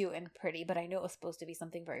wasn't cute and pretty, but I knew it was supposed to be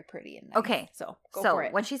something very pretty and nice. Okay. So go for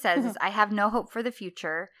it. What she says is, I have no hope for the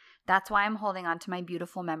future. That's why I'm holding on to my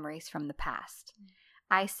beautiful memories from the past.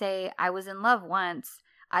 I say I was in love once.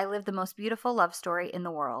 I lived the most beautiful love story in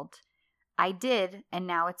the world. I did, and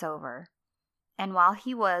now it's over. And while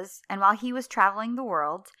he was traveling the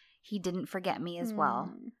world, he didn't forget me as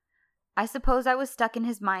well. I suppose I was stuck in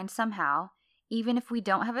his mind somehow. Even if we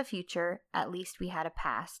don't have a future, at least we had a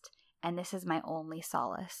past. And this is my only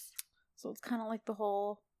solace. So it's kind of like the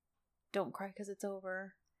whole, don't cry because it's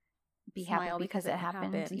over. Be happy because it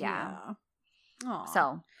happened. Yeah. Aww.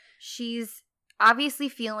 So she's obviously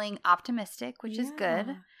feeling optimistic, which is good.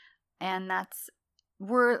 And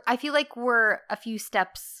I feel like we're a few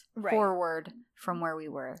steps forward from where we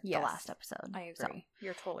were the last episode. I agree. So,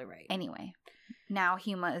 you're totally right. Anyway, now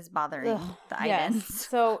Huma is bothering the Idens.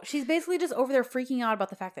 So she's basically just over there freaking out about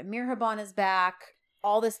the fact that Mirhaban is back.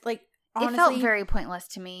 All this, like, honestly, it felt very pointless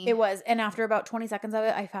to me. It was. And after about 20 seconds of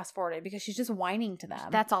it, I fast forwarded because she's just whining to them.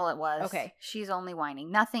 That's all it was. Okay. She's only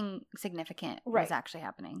whining. Nothing significant was actually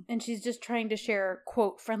happening. And she's just trying to share,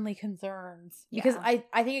 quote, friendly concerns. Because I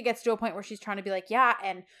think it gets to a point where she's trying to be like,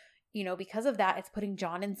 and, because of that, it's putting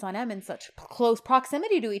John and Sanem in such close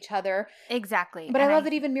proximity to each other. Exactly. But I love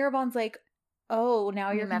that even Mirhaban's like, oh, now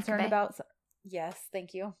you're concerned Mevkibe? about... Yes,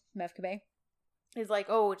 thank you, Mevkibe. Is like,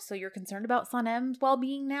 oh, so you're concerned about Sanem's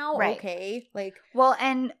well-being now? Right. Okay. Like, well,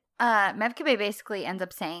 and Mevkibe basically ends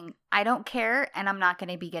up saying, I don't care, and I'm not going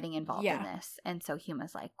to be getting involved in this. And so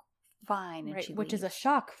Huma's like, fine. And she which leaves. is a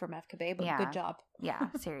shock for Mevkibe, but good job. Yeah,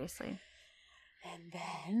 seriously. And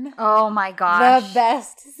then... oh my gosh. The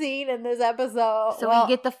best scene in this episode. So we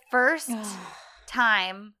get the first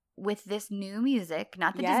time with this new music,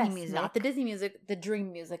 not the Disney music. Not the Disney music, the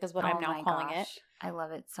dream music is what I'm now calling it. I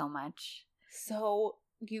love it so much. So,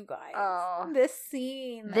 you guys, this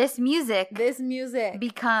scene. This music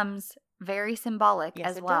becomes very symbolic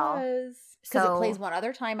as well. Yes, it does. Because it plays one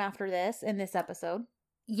other time after this in this episode.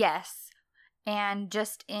 Yes. And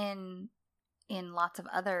just in lots of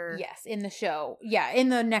other... Yes, in the show. Yeah, in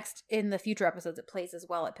the future episodes, it plays as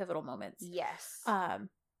well at pivotal moments. Yes.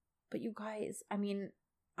 But you guys, I mean,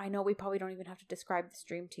 I know we probably don't even have to describe this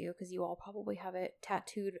dream to you because you all probably have it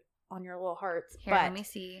tattooed on your little hearts. Here, let me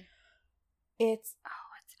see. It's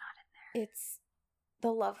not in there. It's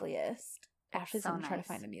the loveliest. Ashley's gonna try to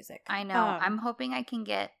find the music. I know. I'm hoping I can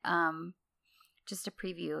get just a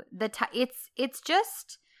preview. It's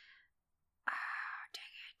just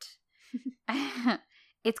dang it.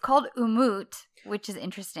 It's called Umut, which is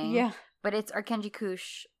interesting. Yeah, but it's Arkenji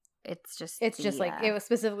Kush. It's just like it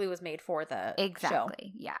was made for the show.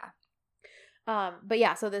 Yeah. But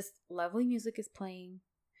yeah, so this lovely music is playing,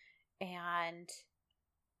 and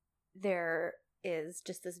there is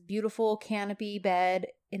just this beautiful canopy bed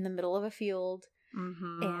in the middle of a field.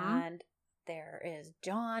 Mm-hmm. And there is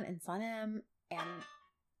John and Sanem and...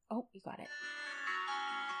 oh, you got it.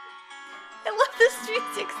 I love this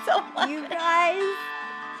music so much. You guys.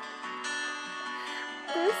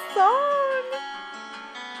 This song.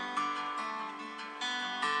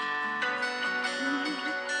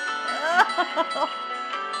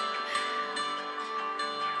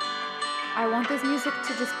 I want this music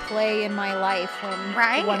to just play in my life when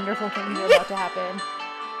Right? wonderful things are about to happen.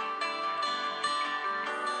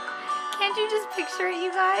 Can't you just picture it,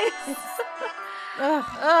 you guys?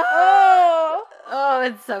 Oh,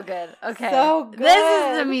 it's so good. Okay. So good.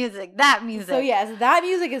 This is the music. That music. So yes, that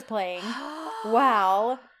music is playing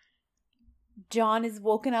while John is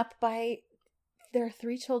woken up by their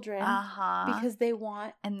 3 children because they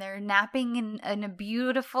want... And they're napping in a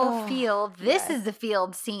beautiful field. This is the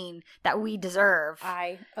field scene that we deserve.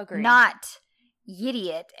 I agree. Not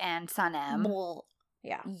Yidiot and Sanem.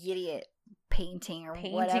 Yeah. Yidiot painting or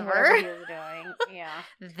whatever. Whatever he was doing. Yeah.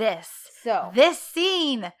 This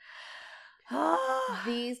scene.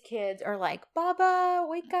 These kids are like, Baba,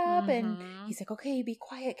 wake up. And he's like, okay, be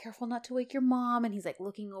quiet. Careful not to wake your mom. And he's like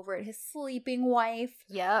looking over at his sleeping wife.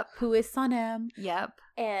 Yep. Who is Sanem. Yep.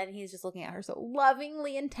 And he's just looking at her so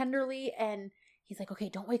lovingly and tenderly. And he's like, okay,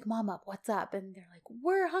 don't wake mom up. What's up? And they're like,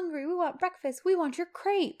 we're hungry. We want breakfast. We want your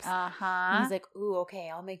crepes. And he's like, ooh,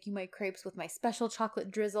 okay, I'll make you my crepes with my special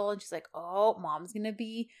chocolate drizzle. And she's like, oh, mom's going to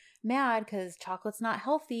be mad because chocolate's not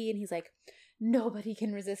healthy. And he's like, nobody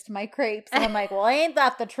can resist my crepes. And I'm like, well, ain't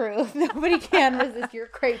that the truth? Nobody can resist your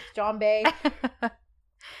crepes, John Bay.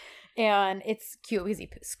 And it's cute because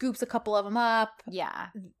he scoops a couple of them up. Yeah.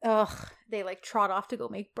 Ugh. They like trot off to go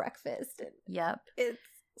make breakfast. And yep. It's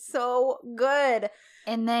so good.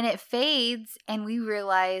 And then it fades and we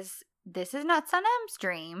realize this is not Sanem's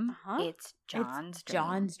dream. It's John's dream.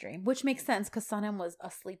 John's dream, which makes sense because Sanem was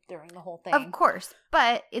asleep during the whole thing. Of course.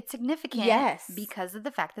 But it's significant because of the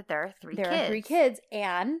fact that there are 3 kids. There are 3 kids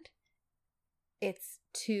and it's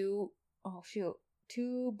 2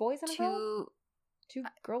 boys and a girl? 2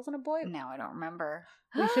 girls and a boy? No, I don't remember.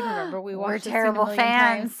 We should remember. We watched We're terrible fans.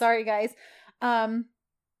 Times. Sorry, guys. I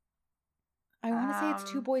want to say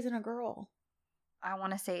it's 2 boys and a girl. I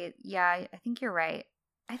want to say, yeah, I think you're right.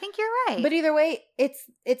 But either way, it's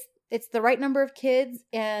the right number of kids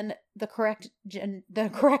and the correct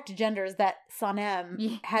genders that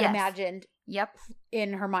Sanem had imagined. Yep.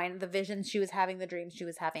 In her mind, the visions she was having, the dreams she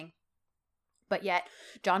was having. But yet,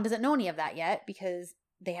 John doesn't know any of that yet because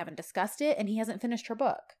they haven't discussed it and he hasn't finished her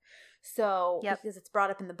book. So, because it's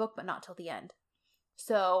brought up in the book, but not till the end.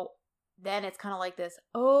 So then it's kind of like this,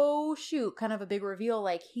 oh shoot, kind of a big reveal,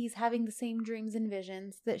 like he's having the same dreams and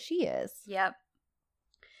visions that she is. Yep.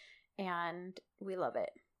 And we love it.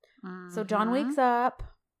 So John wakes up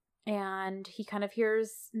and he kind of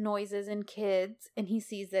hears noises and kids and he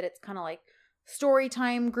sees that it's kind of like story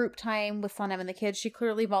time, group time with Sanem and the kids. She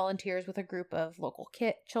clearly volunteers with a group of local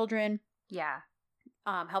children. Yeah.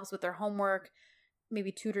 Helps with their homework,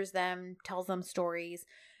 maybe tutors them, tells them stories.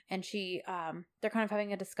 And they're kind of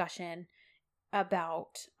having a discussion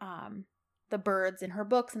about the birds in her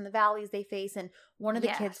books and the valleys they face. And one of the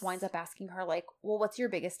kids winds up asking her, like, well, what's your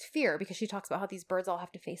biggest fear? Because she talks about how these birds all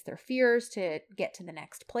have to face their fears to get to the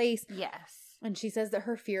next place. Yes. And she says that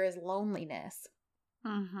her fear is loneliness.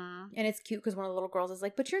 And it's cute because one of the little girls is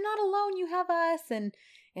like, but you're not alone. You have us. And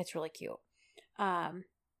it's really cute. And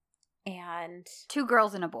 2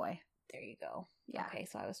 girls and a boy. There you go. Yeah. Okay,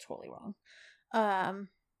 so I was totally wrong.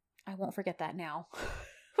 I won't forget that now.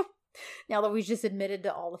 Now that we just admitted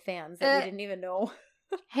to all the fans that we didn't even know.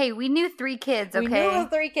 Hey, we knew 3 kids, okay? We knew those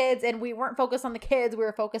 3 kids, and we weren't focused on the kids. We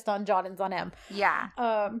were focused on John and Sanem. Yeah.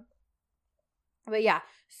 But yeah,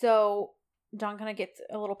 so John kind of gets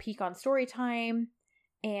a little peek on story time,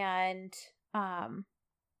 and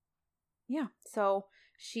yeah, so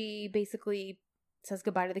she basically says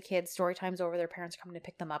goodbye to the kids. Story time's over. Their parents are coming to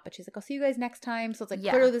pick them up. But she's like, I'll see you guys next time. So it's like,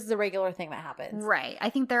 clearly this is a regular thing that happens. Right.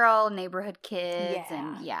 I think they're all neighborhood kids.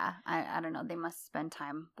 And I don't know. They must spend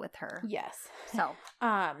time with her. Yes. So.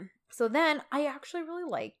 So then I actually really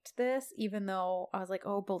liked this, even though I was like,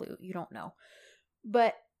 oh, Baloo, you don't know.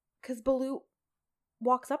 But because Baloo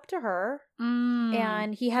walks up to her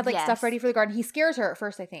and he had like stuff ready for the garden. He scares her at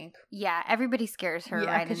first, I think. Yeah, everybody scares her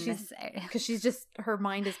because she's just, her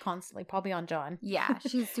mind is constantly probably on John. Yeah,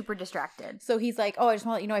 she's super distracted. So he's like, oh, I just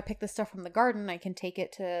want to let you know I picked this stuff from the garden. I can take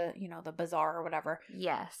it to, the bazaar or whatever.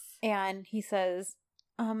 Yes. And he says,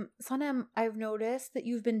 Sanem, I've noticed that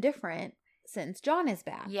you've been different since John is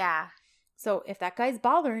back. Yeah. So if that guy's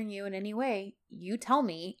bothering you in any way, you tell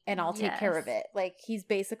me and I'll take care of it. Like, he's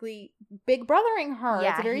basically big brothering her.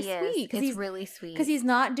 Yeah, it's very sweet. It's really sweet. Because he's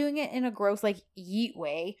not doing it in a gross, like, yeet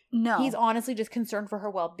way. No. He's honestly just concerned for her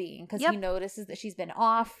well-being. Because he notices that she's been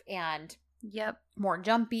off and more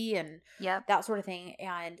jumpy and that sort of thing.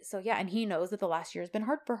 And so, and he knows that the last year has been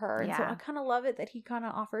hard for her. And so I kind of love it that he kind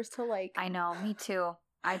of offers to, like... I know, me too.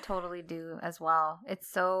 I totally do as well.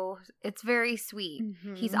 It's very sweet.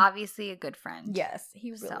 Mm-hmm. He's obviously a good friend. Yes,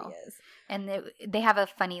 he really is. And they have a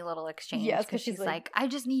funny little exchange. Yes, because she's like, I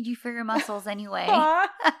just need you for your muscles anyway.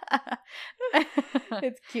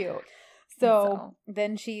 It's cute. So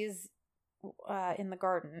then she's in the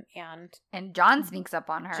garden, and John sneaks up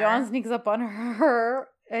on her.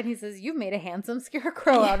 And he says, "You've made a handsome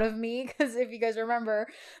scarecrow out of me." Because if you guys remember,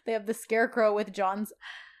 they have the scarecrow with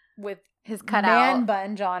his cutout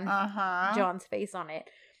bun John's face on it.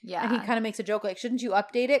 Yeah, and he kind of makes a joke like, "Shouldn't you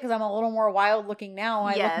update it? Because I'm a little more wild looking now.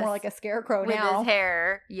 I look more like a scarecrow with now his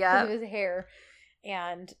hair." Yeah, with his hair.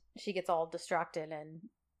 And she gets all distracted and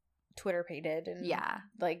Twitter pated and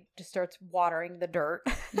like just starts watering the dirt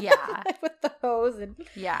with the hose and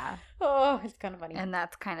it's kind of funny, and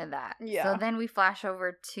that's kind of that. So then we flash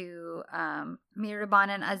over to Mihriban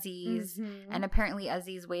and Aziz, and apparently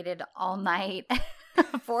Aziz waited all night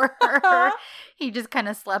for her. He just kind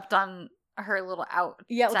of slept on her little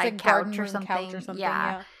outside couch or something.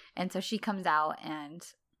 And so she comes out and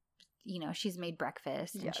she's made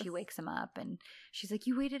breakfast and she wakes him up and she's like,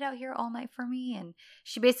 "You waited out here all night for me?" And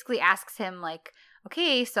she basically asks him like,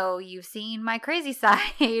 "Okay, so you've seen my crazy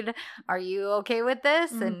side. Are you okay with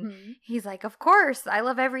this?" And he's like, "Of course. I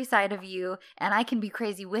love every side of you and I can be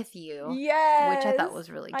crazy with you." Yes. Which I thought was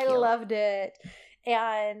really cute. I loved it.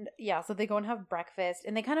 And so they go and have breakfast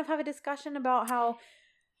and they kind of have a discussion about how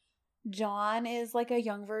John is like a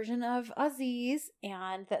young version of Aziz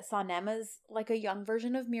and that Sanem is like a young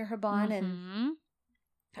version of Mihriban. And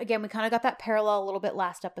again, we kind of got that parallel a little bit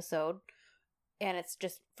last episode, and it's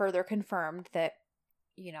just further confirmed that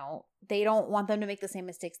they don't want them to make the same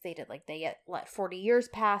mistakes they did. Like they let 40 years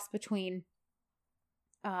pass between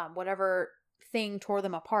whatever thing tore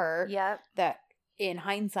them apart that in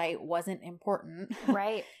hindsight wasn't important.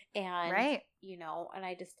 Right. And and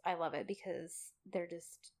I love it because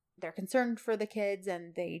they're concerned for the kids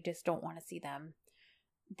and they just don't want to see them.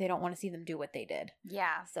 They don't want to see them do what they did.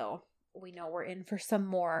 Yeah. So we know we're in for some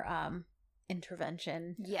more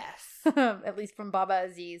intervention. Yes. At least from Baba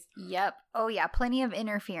Aziz. Yep. Oh yeah. Plenty of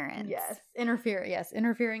interference. Yes.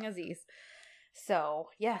 Interfering Aziz. So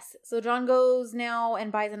yes. So John goes now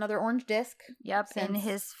and buys another orange disc. Yep. In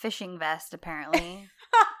his fishing vest, apparently.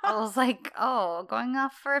 I was like, oh, going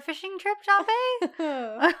off for a fishing trip,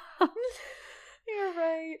 Jabe? You're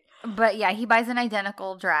right. But yeah, he buys an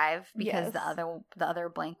identical drive because the other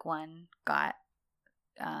blank one got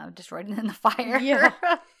destroyed in the fire. Yeah.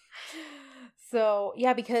 So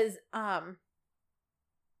because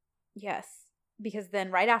because then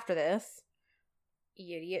right after this,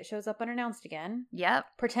 Idiot shows up unannounced again. Yep.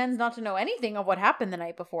 Pretends not to know anything of what happened the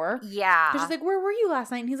night before. Yeah. She's like, "Where were you last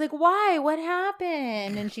night?" And he's like, "Why? What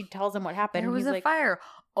happened?" And she tells him what happened. There was a fire.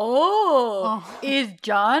 Oh, is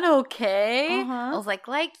John okay? I was like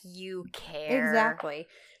you care. Exactly.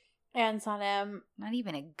 And Sanem, not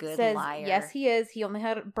even a good says, liar. Yes, he is. He only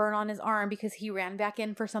had a burn on his arm because he ran back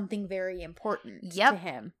in for something very important to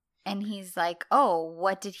him. And he's like, "Oh,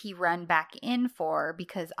 what did he run back in for?"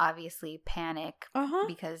 Because obviously panic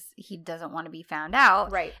because he doesn't want to be found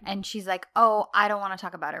out. Right. And she's like, "Oh, I don't want to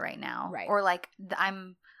talk about it right now." Right. Or like,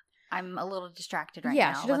 I'm a little distracted right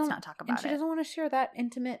now. Let's not talk about it. And she doesn't want to share that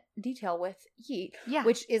intimate detail with Yeet. Yeah.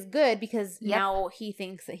 Which is good because now he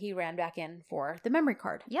thinks that he ran back in for the memory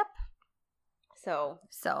card. Yep. So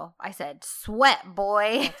I said, "Sweat,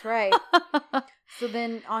 boy." That's right. So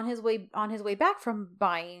then on his way back from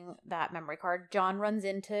buying that memory card, John runs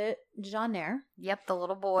into Janer. Yep, the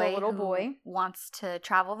little boy. The little boy wants to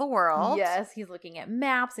travel the world. Yes, he's looking at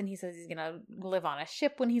maps and he says he's going to live on a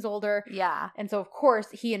ship when he's older. Yeah. And so of course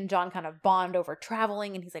he and John kind of bond over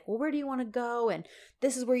traveling and he's like, "Well, where do you want to go? And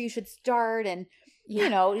this is where you should start." And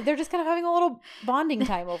they're just kind of having a little bonding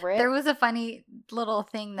time over it. There was a funny little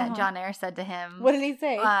thing that John Eyre said to him. What did he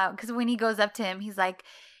say? Because when he goes up to him, he's like,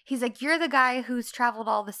 "You're the guy who's traveled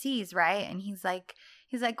all the seas, right?" And he's like,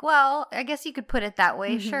 "Well, I guess you could put it that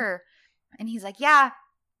way, sure." And he's like, "Yeah,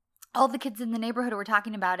 all the kids in the neighborhood were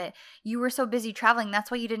talking about it. You were so busy traveling, that's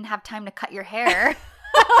why you didn't have time to cut your hair."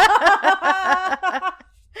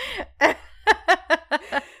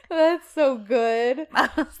 That's so good. I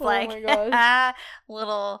was like, my gosh.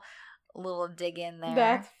 little dig in there.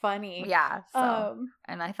 That's funny. Yeah. So,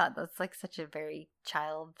 and I thought that's like such a very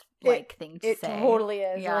childlike thing to say. It totally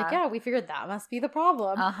is. Yeah. Like, we figured that must be the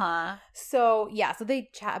problem. So they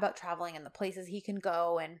chat about traveling and the places he can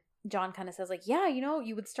go, and John kind of says like, "Yeah,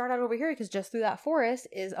 you would start out over here because just through that forest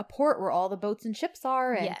is a port where all the boats and ships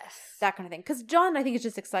are, and that kind of thing." Because John, I think, is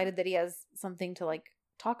just excited that he has something to like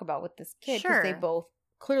talk about with this kid because they both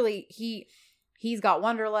clearly he's got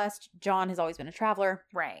wanderlust. John has always been a traveler,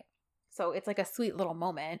 right? So it's like a sweet little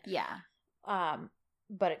moment. Yeah.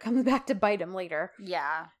 But it comes back to bite him later.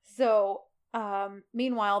 Yeah. So,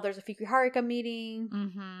 meanwhile, there's a Fukuharika meeting.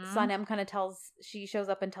 Mm-hmm. Sanem kind of she shows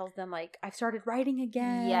up and tells them, like, I've started writing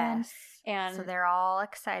again. Yes. And so they're all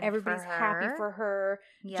excited everybody's for her. happy for her.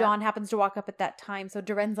 Yep. John happens to walk up at that time. So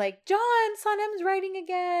Duren's like, John, Sanem's writing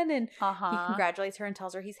again. And he congratulates her and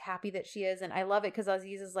tells her he's happy that she is. And I love it because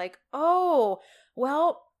Aziz is like, oh,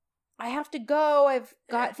 well, I have to go. I've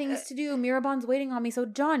got things to do. Miraban's waiting on me. So,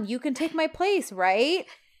 John, you can take my place, right?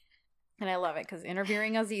 And I love it because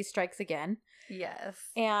interviewing Aziz strikes again. Yes.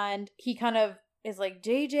 And he kind of is like,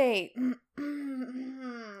 JJ,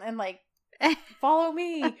 and like, follow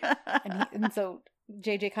me. And so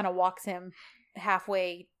JJ kind of walks him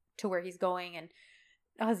halfway to where he's going. And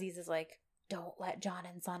Aziz is like, don't let John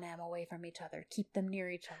and Sanem away from each other. Keep them near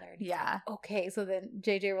each other. And yeah. like, okay. So then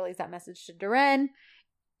JJ relays that message to Duren.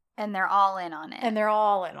 And they're all in on it.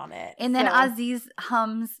 And then Aziz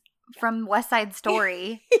hums from West Side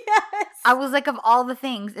Story. Yes. I was like, of all the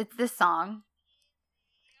things, it's this song.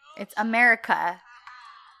 It's America.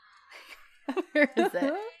 Where is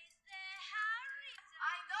it?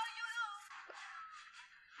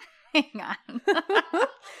 Hang on.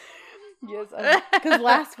 Yes, because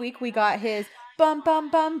last week we got his bum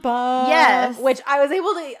bum bum bum. Yes, which I was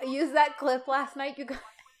able to use that clip last night. You guys,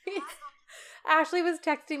 Ashley was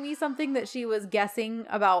texting me something that she was guessing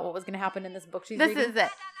about what was going to happen in this book she's reading. This is it.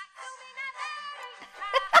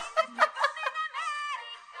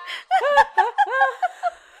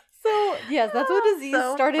 So yes, that's what Aziz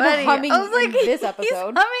started humming in this episode. He's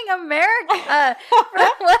humming America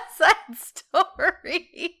from West Side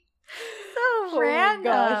Story. So random.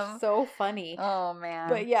 Gosh, so funny. Oh man.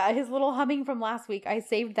 But yeah, his little humming from last week, I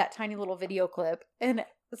saved that tiny little video clip. And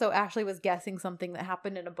so Ashley was guessing something that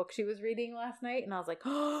happened in a book she was reading last night. And I was like,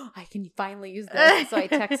 oh, I can finally use this. So I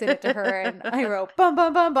texted it to her and I wrote, bum,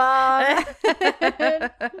 bum, bum, bum.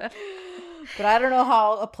 But I don't know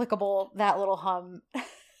how applicable that little hum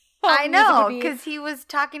I know, because he was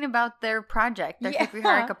talking about their project, their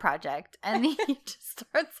Fukuharika project. And he just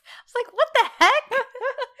starts, I was like, what the heck?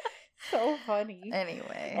 So funny.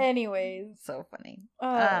 Anyways. So funny.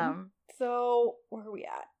 So where are we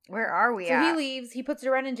at? Where are we at? So he leaves. He puts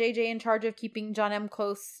Duren and JJ in charge of keeping John M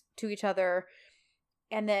close to each other.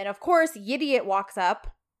 And then, of course, Yidiot walks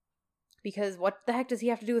up. Because what the heck does he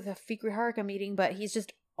have to do with a Fukuharika meeting? But he's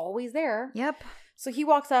just always there. Yep. So he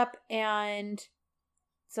walks up and...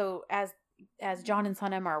 So as John and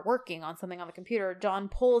Sanem are working on something on the computer, John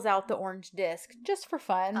pulls out the orange disc just for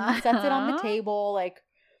fun, sets it on the table, like,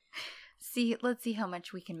 let's see how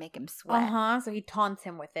much we can make him sweat. So he taunts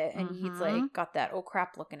him with it, and he's like got that oh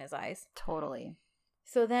crap look in his eyes. Totally.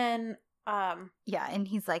 So then, yeah, and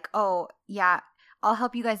he's like, oh yeah, I'll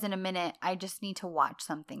help you guys in a minute. I just need to watch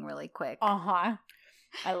something really quick. I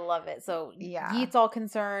love it. So yeah, Yeet's all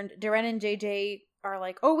concerned. Duren and JJ are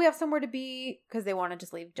like, oh, we have somewhere to be, because they want to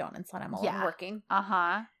just leave John and Sanem alone working.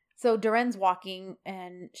 So Duren's walking,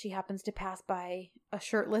 and she happens to pass by a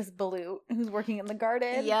shirtless Balut who's working in the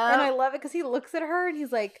garden. Yeah, and I love it because he looks at her and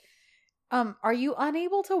he's like, are you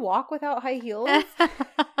unable to walk without high heels? And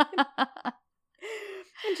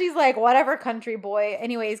she's like, whatever, country boy.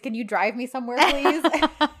 Anyways, can you drive me somewhere, please?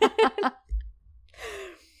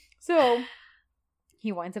 So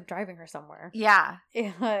he winds up driving her somewhere. Yeah.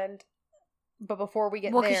 But before we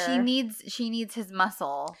get there, because she needs his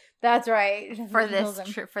muscle. That's right. For this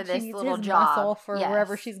little job, muscle for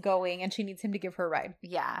wherever she's going, and she needs him to give her a ride.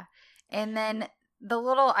 Yeah, and then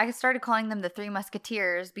I started calling them the Three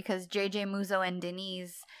Musketeers because JJ, Muzo, and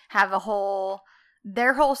Denise have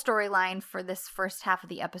their whole storyline for this first half of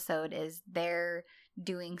the episode is they're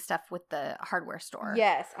doing stuff with the hardware store.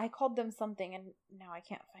 Yes, I called them something, and now I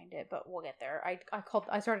can't find it, but we'll get there. I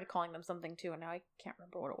started calling them something too, and now I can't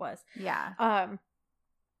remember what it was. Yeah.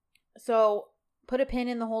 So put a pin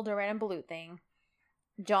in the whole Duren and Balut thing.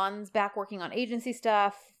 John's back working on agency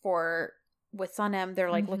stuff with Sanem. They're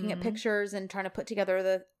like looking at pictures and trying to put together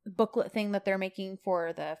the booklet thing that they're making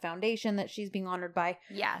for the foundation that she's being honored by.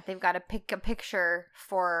 Yeah, they've got to pick a picture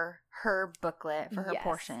for her booklet, for her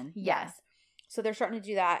portion. Yes. So they're starting to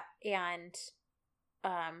do that, and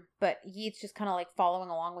but Yeet's just kind of like following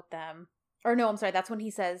along with them. Or no, I'm sorry, that's when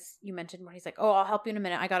you mentioned when he's like, oh, I'll help you in a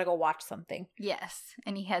minute, I gotta go watch something. Yes,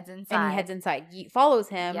 and he heads inside. Yeet follows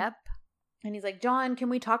him. Yep. And he's like, John, can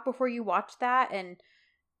we talk before you watch that? And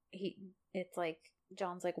it's like,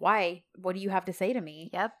 John's like, why? What do you have to say to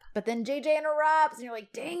me? Yep. But then JJ interrupts, and you're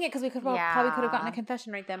like, dang it, because we probably could have gotten a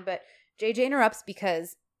confession right then, but JJ interrupts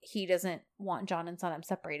because he doesn't want John and Sanem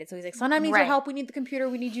separated. So he's like, Sanem needs your help. We need the computer.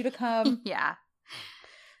 We need you to come. Yeah.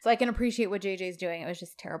 So I can appreciate what JJ's doing. It was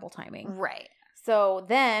just terrible timing. Right. So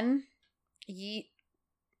then he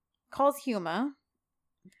calls Huma,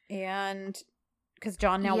 and because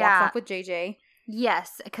John now walks off with JJ.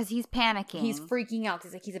 Yes, because he's panicking. He's freaking out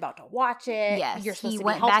because he's about to watch it. Yes, you're supposed to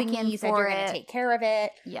be helping me. You said you're going to take care of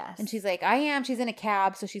it. Yes, and she's like, I am. She's in a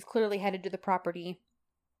cab, so she's clearly headed to the property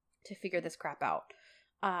to figure this crap out.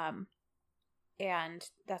 And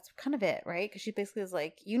that's kind of it, right? Because she basically is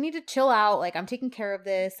like, you need to chill out. Like, I'm taking care of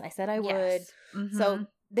this. I said I would. Mm-hmm. So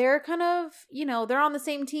they're kind of, they're on the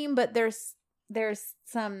same team, but there's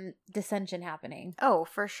some dissension happening. Oh,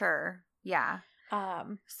 for sure. Yeah.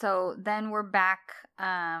 So then we're back,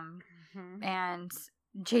 and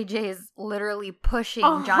JJ is literally pushing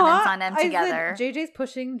John and Sanem together. JJ's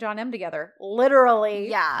pushing John M together. Literally.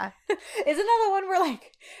 Yeah. Isn't that the one where,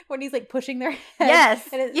 like, when he's, like, pushing their head? Yes.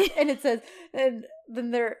 And it says, and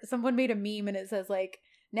then someone made a meme and it says, like,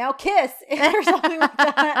 now kiss, or something like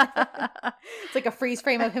that. It's like a freeze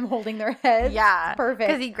frame of him holding their heads. Yeah. It's perfect.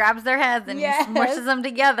 Because he grabs their heads and he smushes them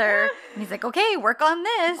together. And he's like, okay, work on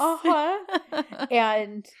this.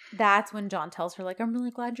 And that's when John tells her, like, I'm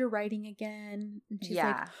really glad you're writing again. And she's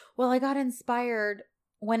like, well, I got inspired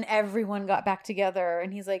when everyone got back together.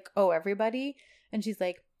 And he's like, oh, everybody? And she's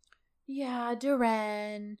like, yeah,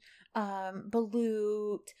 Duran,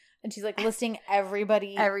 Balut. And she's, like, listing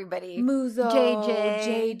everybody. Muzo.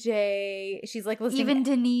 JJ. She's, like, listing. Even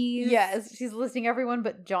Denise. Yes. She's listing everyone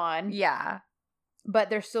but John. Yeah.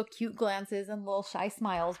 But there's still cute glances and little shy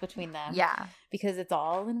smiles between them. Yeah. Because it's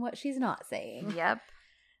all in what she's not saying. Yep.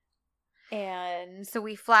 And so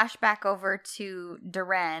we flash back over to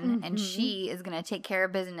Duran, and she is going to take care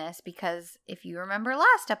of business because if you remember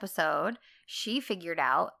last episode, she figured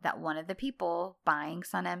out that one of the people buying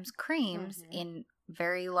Sanem's creams in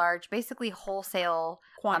very large, basically wholesale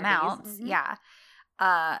amounts, who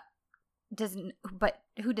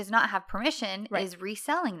does not have permission is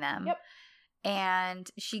reselling them. Yep. And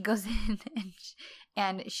she goes in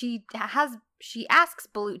and she asks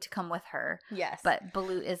Balut to come with her. Yes. But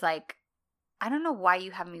Balut is like, I don't know why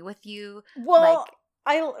you have me with you. Well,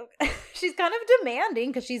 she's kind of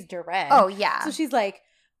demanding because she's Duran. Oh, yeah. So she's like,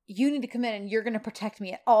 you need to come in and you're going to protect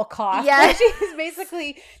me at all costs. Yeah. Like, she's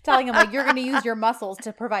basically telling him, like, you're going to use your muscles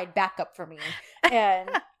to provide backup for me and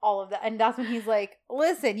all of that. And that's when he's like,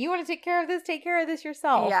 listen, you want to take care of this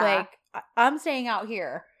yourself. Yeah. Like, I'm staying out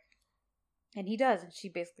here. And he does. And she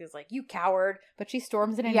basically is like, you coward. But she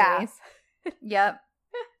storms it anyways. Yep.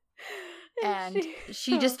 And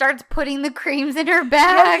she just starts putting the creams in her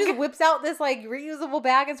bag. She just whips out this, like, reusable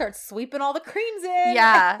bag and starts sweeping all the creams in.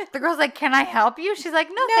 Yeah. The girl's like, can I help you? She's like,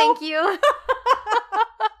 no. Thank you.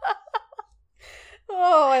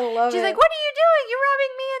 Oh, I love it. She's like, what are you doing? You're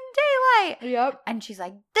robbing me in daylight. Yep. And she's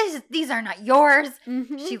like, these are not yours.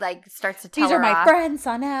 Mm-hmm. She, like, starts to tell These her are my off. friends,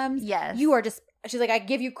 Sanems. Yes. You are just... She's like, I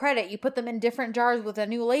give you credit. You put them in different jars with a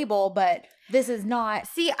new label, but this is not...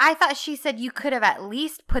 See, I thought she said you could have at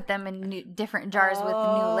least put them in different jars with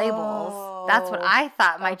new labels. That's what I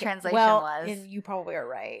thought my translation was. And you probably are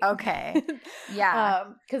right. Okay. Yeah.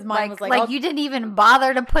 Because mine was like you didn't even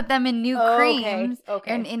bother to put them in new creams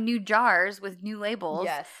and in new jars with new labels.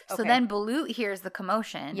 Yes. Okay. So then Balut hears the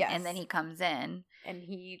commotion, yes. and then he comes in.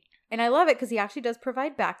 And I love it because he actually does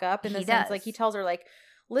provide backup in the sense, like, he tells her, like,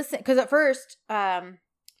 listen, because at first,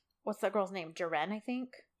 what's that girl's name? Jaren, I think.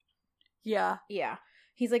 Yeah. Yeah.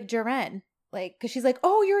 He's like, Jaren. Like, because she's like,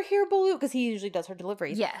 oh, you're here, Balut. Because he usually does her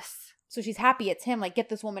deliveries. Yes. So she's happy it's him. Like, get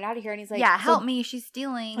this woman out of here. And he's like, yeah, help me. She's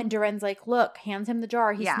stealing. And Duran's like, look, hands him the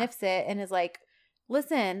jar. He sniffs it and is like,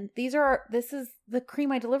 listen, this is the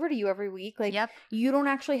cream I deliver to you every week. Like, you don't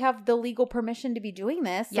actually have the legal permission to be doing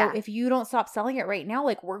this. So if you don't stop selling it right now,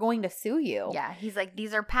 like, we're going to sue you. Yeah. He's like,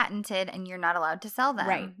 these are patented and you're not allowed to sell them.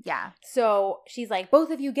 Right. Yeah. So she's like,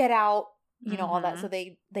 both of you get out, all that. So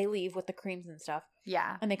they leave with the creams and stuff.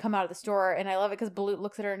 Yeah. And they come out of the store. And I love it because Balut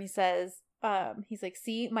looks at her and he says, he's like,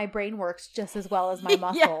 see, my brain works just as well as my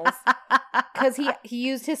muscles. Because he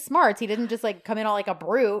used his smarts. He didn't just, like, come in all like a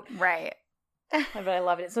brute. Right. But I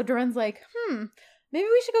love it. So Duran's like, maybe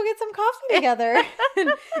we should go get some coffee together.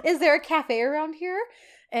 Is there a cafe around here?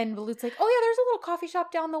 And Balut's like, oh yeah, there's a little coffee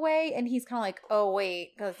shop down the way. And he's kind of like, oh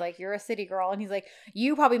wait, because, like, you're a city girl. And he's like,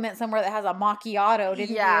 you probably meant somewhere that has a macchiato,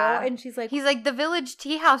 didn't you? And she's like, he's like, the Village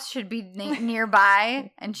Tea House should be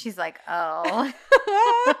nearby. And she's like, oh.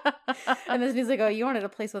 And then he's like, oh, you wanted a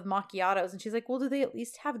place with macchiatos. And she's like, well, do they at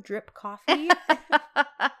least have drip coffee?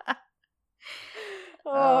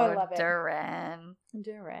 Oh, I love it.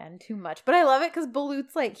 Duran, too much. But I love it because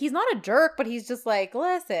Balut's like, he's not a jerk, but he's just like,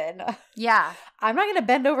 listen. Yeah. I'm not going to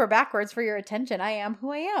bend over backwards for your attention. I am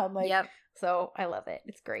who I am. Like, yep. So I love it.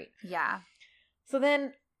 It's great. Yeah. So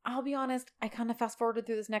then I'll be honest, I kind of fast forwarded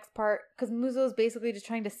through this next part because Muzo is basically just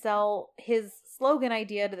trying to sell his slogan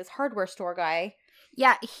idea to this hardware store guy.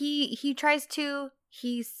 Yeah, he tries to.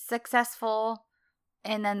 He's successful,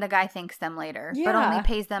 and then the guy thanks them later, but only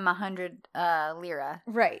pays them 100 lira.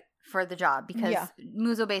 Right. For the job, because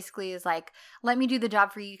Muzo basically is like, let me do the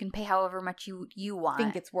job for you. You can pay however much you want.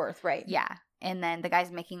 Think it's worth, right? Yeah. And then the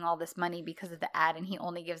guy's making all this money because of the ad, and he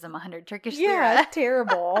only gives them 100 Turkish lira. Yeah,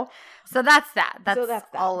 terrible. So that's that. That's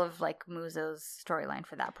all of like Muzo's storyline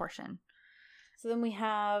for that portion. So then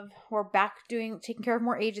we're back taking care of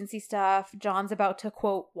more agency stuff. John's about to,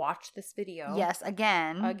 quote, watch this video. Yes,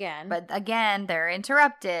 again. But again, they're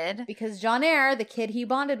interrupted. Because John Eyre, the kid he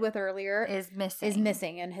bonded with earlier, is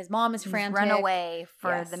missing. And his mom is frantic. Run away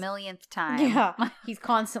for the millionth time. Yeah. He's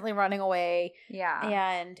constantly running away. Yeah.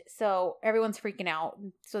 And so everyone's freaking out.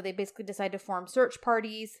 So they basically decide to form search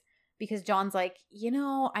parties because John's like,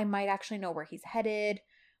 I might actually know where he's headed.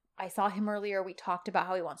 I saw him earlier. We talked about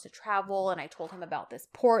how he wants to travel, and I told him about this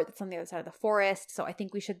port that's on the other side of the forest. So I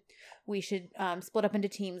think we should split up into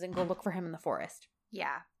teams and go look for him in the forest.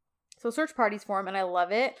 Yeah. So search parties form, and I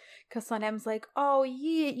love it because Sanem's like, "Oh,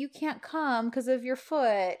 yeah, you can't come because of your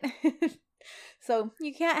foot, so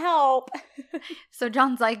you can't help." So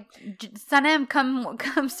John's like, "Sanem,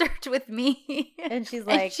 come search with me," and she's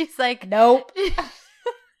like, "Nope."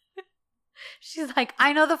 She's like,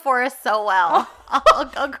 I know the forest so well. I'll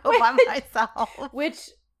go by myself. Which,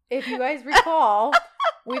 if you guys recall,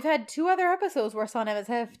 we've had 2 other episodes where Sanem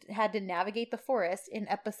has had to navigate the forest. In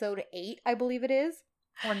episode 8, I believe it is.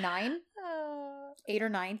 Or 9. 8 or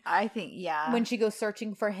 9. I think, yeah. When she goes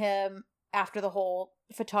searching for him after the whole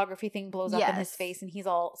photography thing blows up in his face and he's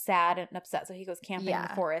all sad and upset. So he goes camping in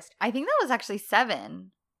the forest. I think that was actually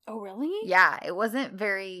 7. Oh, really? Yeah, it wasn't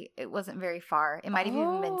very far. It might have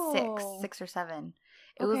even been 6 or 7.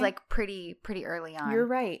 It was like pretty early on. You're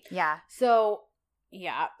right. Yeah. So,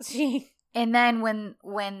 yeah. And then when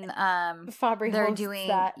Fabry they're doing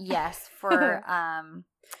that. For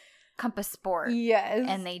Compass Sport. Yes.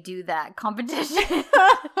 And they do that competition.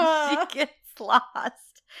 She gets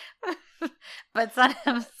lost. But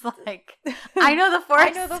Sanem's like, I know the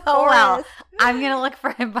forest so well. I'm going to look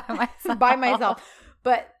for him by myself.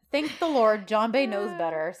 But thank the Lord, John Bay knows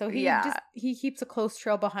better. So he keeps a close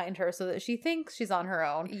trail behind her so that she thinks she's on her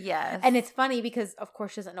own. Yes. And it's funny because, of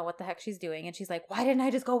course, she doesn't know what the heck she's doing. And she's like, why didn't I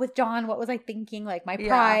just go with John? What was I thinking? Like, my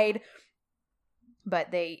pride. But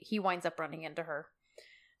he winds up running into her.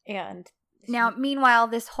 And now, meanwhile,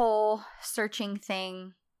 this whole searching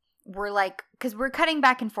thing, because we're cutting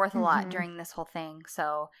back and forth a lot during this whole thing.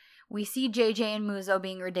 So we see JJ and Muzo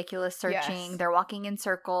being ridiculous searching. Yes. They're walking in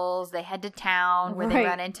circles. They head to town where they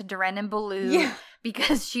run into Duran and Balut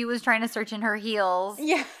because she was trying to search in her heels.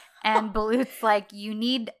 Yeah. And Balut's like, you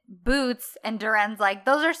need boots. And Duran's like,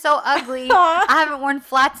 those are so ugly. I haven't worn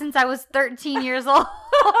flats since I was 13 years old.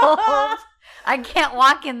 I can't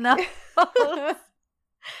walk in those.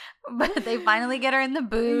 But they finally get her in the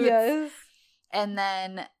boots. Yes. And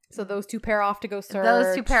then... So those 2 pair off to go search.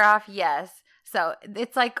 Yes. So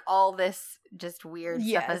it's like all this just weird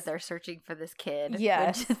stuff as they're searching for this kid.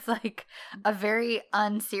 Yes. Which is like a very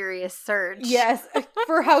unserious search. Yes.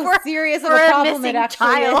 For how serious of a problem it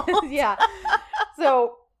actually is. Yeah.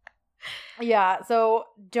 So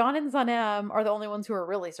John and Sanem are the only ones who are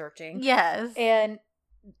really searching. Yes. And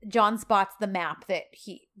John spots the map that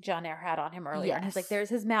John Eyre had on him earlier. Yes. And he's like, there's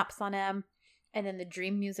his map, Sanem. And then the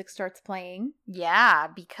dream music starts playing. Yeah,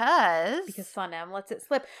 because Sanem lets it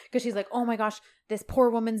slip. Because she's like, oh my gosh, this poor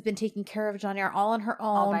woman's been taking care of John Eyre all on her own.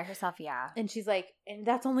 All by herself, yeah. And she's like, and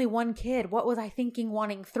that's only 1 kid. What was I thinking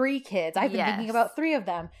wanting 3 kids? I've been thinking about 3 of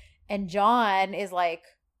them. And John is like,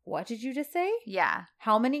 what did you just say? Yeah.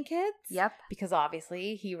 How many kids? Yep. Because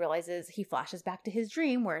obviously he flashes back to his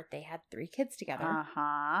dream where they had 3 kids together.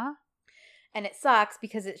 Uh-huh. And it sucks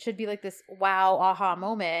because it should be like this wow, aha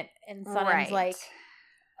moment. And Sanem's like,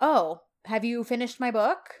 oh, have you finished my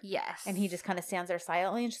book? Yes. And he just kind of stands there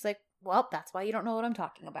silently. And she's like, well, that's why you don't know what I'm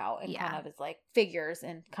talking about. And kind of is like, figures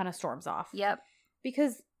and kind of storms off. Yep.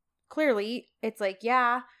 Because clearly it's like,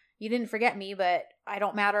 yeah, you didn't forget me, but I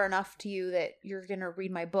don't matter enough to you that you're going to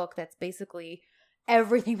read my book. That's basically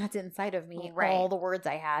everything that's inside of me, all the words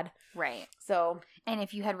I had. Right. So. And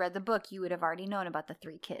if you had read the book, you would have already known about the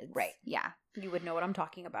 3 kids. Right. Yeah. You would know what I'm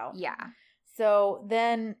talking about. Yeah. So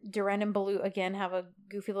then Duran and Balut again have a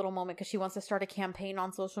goofy little moment because she wants to start a campaign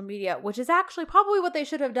on social media, which is actually probably what they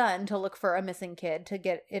should have done to look for a missing kid to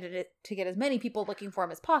get as many people looking for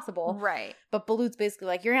him as possible. Right. But Balut's basically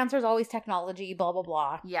like, your answer is always technology, blah, blah,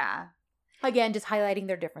 blah. Yeah. Again, just highlighting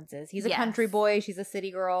their differences. He's a country boy. She's a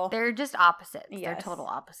city girl. They're just opposites. Yes. They're total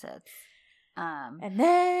opposites. And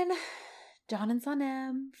then John and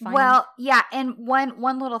Sanem find... Well, yeah, and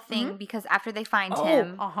one little thing, because after they find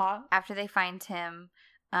him,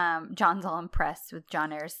 John's all impressed with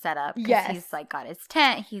John Ayre's setup. Yes. He's like got his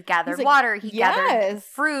tent, he gathered water, he gathered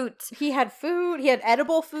fruit. He had food, he had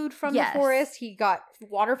edible food from the forest, he got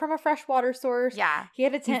water from a freshwater source. Yeah. He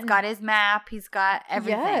had a tent. He's got his map, he's got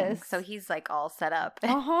everything. Yes. So he's like all set up.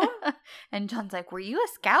 And John's like, were you a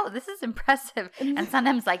scout? This is impressive. And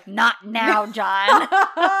Sanem's like, not now, John.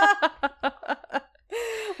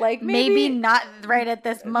 Like maybe not right at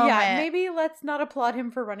this moment. Yeah, maybe let's not applaud him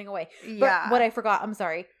for running away. Yeah. But what I forgot, I'm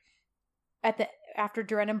sorry. After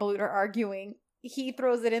Duran and Balut are arguing, he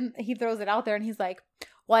throws it out there and he's like,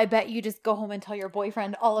 well, I bet you just go home and tell your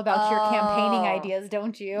boyfriend all about your campaigning ideas,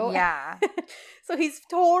 don't you? Yeah. So he's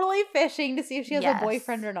totally fishing to see if she has a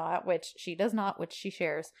boyfriend or not, which she does not, which she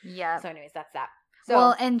shares. Yeah. So anyways, that's that. So,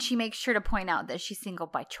 well, and she makes sure to point out that she's single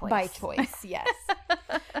by choice. By choice, yes.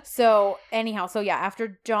 So anyhow,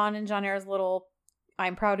 after John and John Ayre's little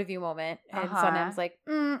I'm proud of you moment, and Sanem's like,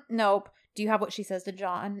 nope. Do you have what she says to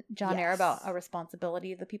John Ayre about a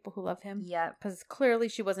responsibility of the people who love him? Yeah. Because clearly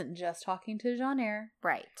she wasn't just talking to John Ayre.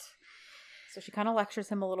 Right. So she kind of lectures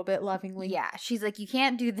him a little bit lovingly. Yeah. She's like, you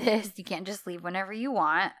can't do this. You can't just leave whenever you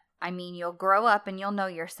want. I mean, you'll grow up and you'll know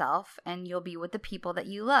yourself and you'll be with the people that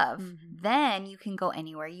you love. Mm-hmm. Then you can go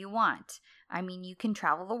anywhere you want. I mean, you can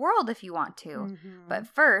travel the world if you want to. Mm-hmm. But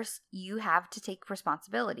first, you have to take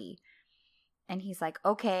responsibility. And he's like,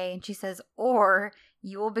 okay. And she says, or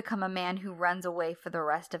you will become a man who runs away for the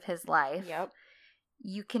rest of his life. Yep.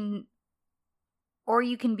 You can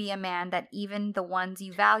be a man that even the ones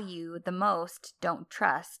you value the most don't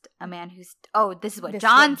trust. A man who's... Oh, this is what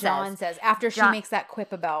John says. John says after she makes that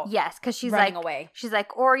quip about yes, because she's running like, away. She's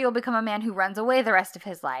like, or you'll become a man who runs away the rest of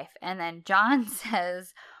his life. And then John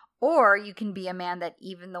says, or you can be a man that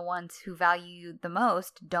even the ones who value you the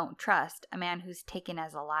most don't trust. A man who's taken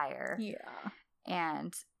as a liar. Yeah.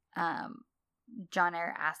 And John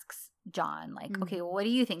Ayre asks John, like, okay, well, what do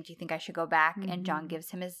you think? Do you think I should go back? Mm-hmm. And John gives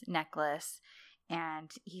him his necklace. And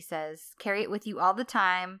he says, carry it with you all the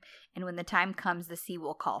time. And when the time comes, the sea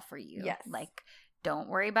will call for you. Yes. Like, don't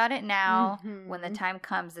worry about it now. Mm-hmm. When the time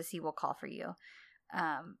comes, the sea will call for you.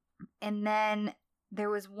 And then there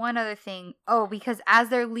was one other thing. Oh, because as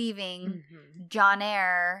they're leaving, John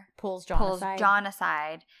Ayre pulls John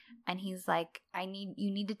aside. And he's like,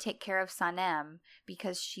 you need to take care of Sanem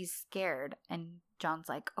because she's scared. And John's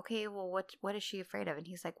like, okay, well, what is she afraid of? And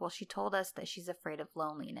he's like, well, she told us that she's afraid of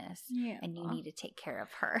loneliness. Yeah. And you need to take care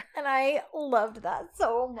of her. And I loved that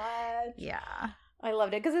so much. Yeah. I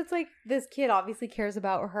loved it because it's like this kid obviously cares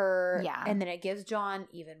about her. Yeah. And then it gives John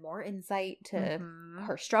even more insight to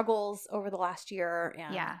her struggles over the last year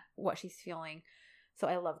and what she's feeling. So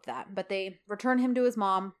I loved that. But they return him to his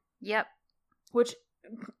mom. Yep. Which...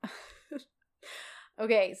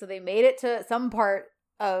 Okay, so they made it to some part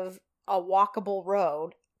of a walkable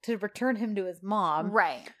road to return him to his mom.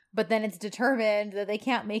 Right. But then it's determined that they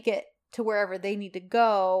can't make it to wherever they need to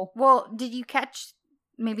go. Well, did you catch...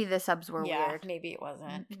 Maybe the subs were weird. Maybe it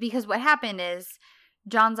wasn't. Because what happened is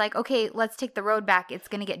John's like, okay, let's take the road back. It's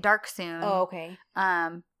going to get dark soon. Oh, okay.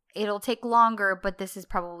 It'll take longer, but this is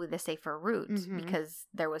probably the safer route because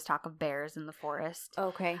there was talk of bears in the forest.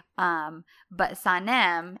 Okay. But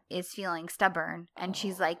Sanem is feeling stubborn and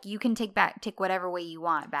she's like, you can take whatever way you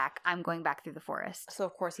want back. I'm going back through the forest. So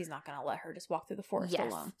of course he's not going to let her just walk through the forest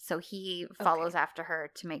alone. So he follows after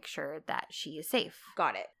her to make sure that she is safe.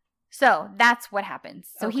 Got it. So that's what happens.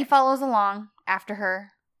 So he follows along after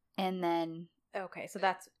her and then... Okay, so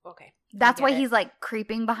that's... Okay. That's why he's like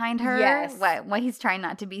creeping behind her. Yes. Why he's trying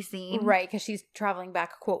not to be seen. Right, because she's traveling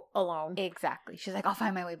back, quote, alone. Exactly. She's like, I'll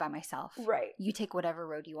find my way by myself. Right. You take whatever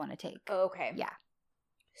road you want to take. Okay. Yeah.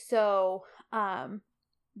 So,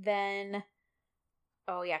 then...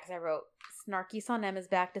 Oh, yeah, because I wrote, Snarky Sanem is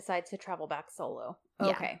back, decides to travel back solo.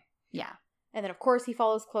 Okay. Yeah. And then, of course, he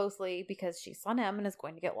follows closely because she's Sanem and is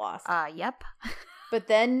going to get lost. Yep. But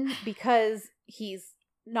then, because he's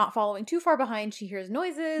not following too far behind, she hears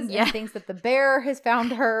noises and thinks that the bear has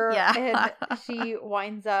found her. And she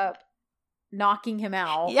winds up knocking him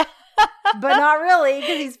out. Yeah. But not really,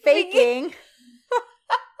 because he's faking.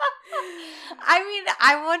 I mean,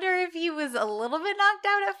 I wonder if he was a little bit knocked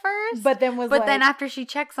out at first. But then after she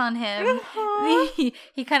checks on him,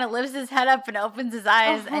 he kind of lifts his head up and opens his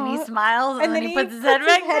eyes and he smiles and then he puts his head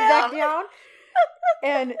back down.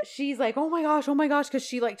 And she's like, oh my gosh, because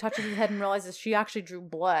she like touches his head and realizes she actually drew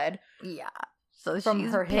blood. Yeah. So from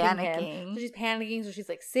she's her panicking. So she's panicking. So she's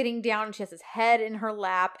like sitting down and she has his head in her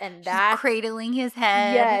lap and she's that's cradling his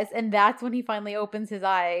head. Yes. And that's when he finally opens his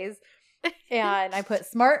eyes. And I put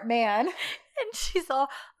smart man. she's all,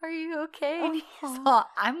 "Are you okay?" And he's all,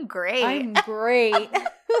 "I'm great. I'm great."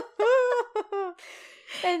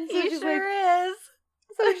 And so he she's sure is.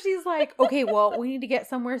 So she's like, "Okay, well, we need to get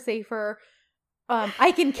somewhere safer.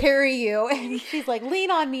 I can carry you." And she's like,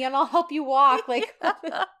 "Lean on me and I'll help you walk." Like,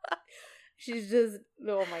 she's just,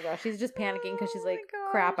 oh my gosh, she's just panicking because she's like,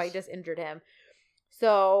 "Crap, I just injured him."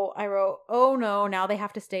 So I wrote, "Oh no, now they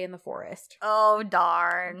have to stay in the forest." Oh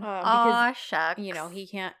darn. Because, shucks.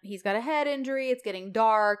 he's got a head injury. It's getting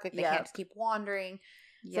dark. Like, they can't just keep wandering.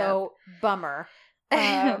 So, bummer.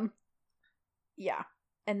 Yeah.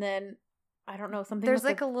 And then, I don't know, something. There's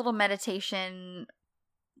like a little meditation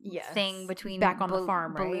thing between back on the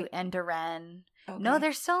farm, right? Balut and Duran. Okay. No,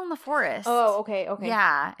 they're still in the forest. Oh, okay.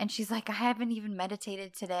 Yeah. And she's like, "I haven't even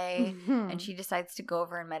meditated today." And she decides to go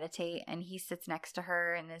over and meditate. And he sits next to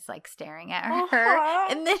her and is like staring at her.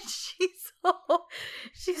 And then she's all,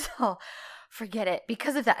 "Forget it.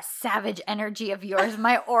 Because of that savage energy of yours,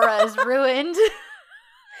 my aura is ruined."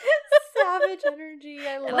 Savage energy.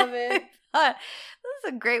 I love it. This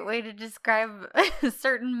is a great way to describe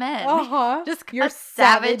certain men. Just your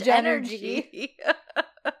savage energy.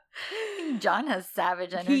 John has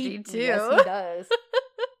savage energy too. Yes, he does.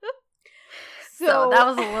 So that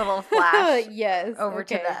was a little flash. Yes, over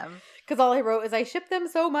to them. Because all I wrote is, "I ship them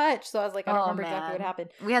so much." So I was like, I don't remember exactly what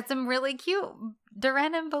happened. We had some really cute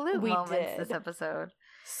Duran and Balut moments this episode.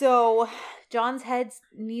 So John's head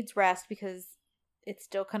needs rest because it's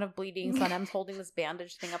still kind of bleeding. Sanem's holding this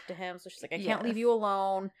bandage thing up to him. So she's like, "I can't leave you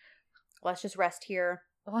alone. Let's just rest here."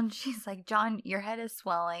 Well, and she's like, "John, your head is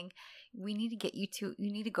swelling. We need to get you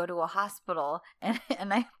need to go to a hospital." And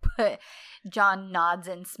I put, John nods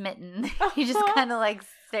and smitten. He just kind of like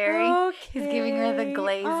staring. Okay. He's giving her the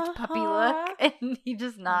glazed puppy look. And he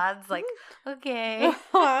just nods like, "Okay."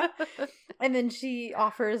 And then she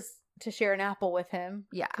offers to share an apple with him.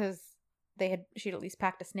 Yeah. Because she'd at least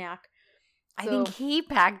packed a snack. I think he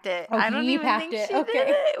packed it. I don't even think she did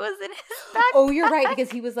it. It was in his backpack. Oh, you're right,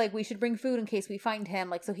 because he was like, "We should bring food in case we find him."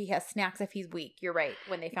 Like, so he has snacks if he's weak. You're right,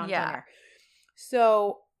 when they found dinner.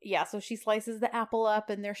 So, so she slices the apple up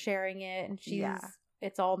and they're sharing it. And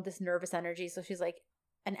it's all this nervous energy. So she's like,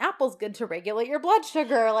 "An apple's good to regulate your blood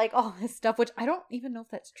sugar." Like, all this stuff, which I don't even know if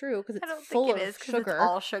that's true because it's full of sugar. It's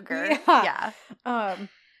all sugar. Yeah.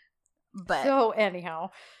 But so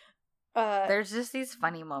anyhow. There's just these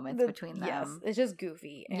funny moments between them. Yes, it's just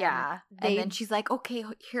goofy. And and then she's like, "Okay,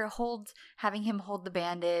 here, having him hold the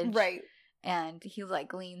bandage." Right. And he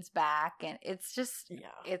like leans back and it's just,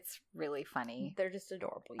 it's really funny. They're just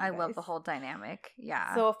adorable. I love the whole dynamic.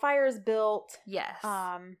 Yeah. So a fire is built. Yes.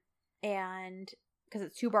 And because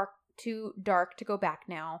it's too dark to go back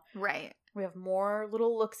now. Right. We have more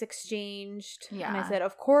little looks exchanged. Yeah. And I said,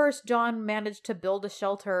 of course, John managed to build a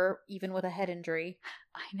shelter even with a head injury.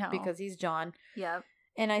 I know. Because he's John. Yep.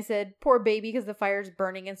 And I said, poor baby, because the fire's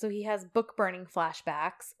burning. And so he has book burning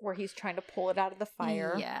flashbacks where he's trying to pull it out of the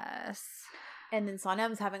fire. Yes. And then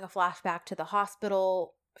Sanem's having a flashback to the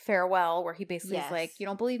hospital farewell where he basically is like, "You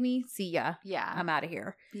don't believe me? See ya. Yeah. I'm out of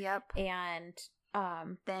here." Yep. And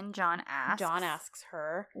then John asks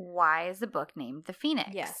her, "Why is the book named The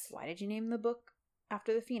Phoenix?" Yes. Why did you name the book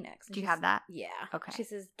after the Phoenix? And do you have that? Yeah. Okay. She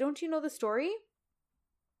says, "Don't you know the story?"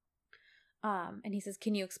 And he says,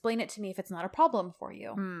 "Can you explain it to me if it's not a problem for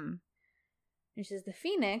you?" And she says, "The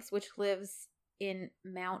Phoenix, which lives in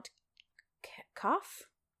Mount Kaf,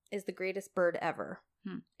 is the greatest bird ever.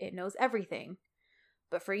 It knows everything.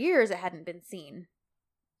 But for years it hadn't been seen.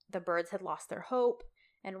 The birds had lost their hope,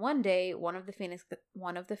 and one day one of the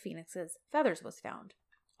phoenix's feathers was found.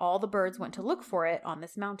 All the birds went to look for it on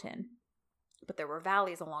this mountain, but there were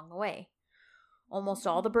valleys along the way. Almost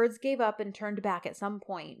all the birds gave up and turned back at some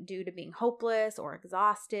point due to being hopeless or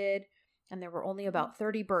exhausted, and there were only about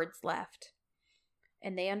 30 birds left.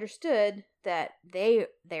 And they understood that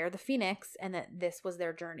they're the phoenix and that this was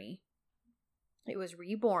their journey. It was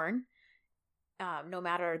reborn. No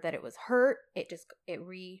matter that it was hurt, it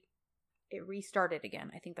restarted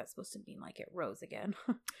again." I think that's supposed to mean like it rose again.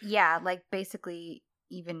 Yeah, like basically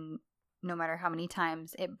even no matter how many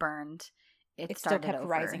times it burned, it still kept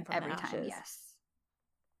rising from every the ashes. time. Yes.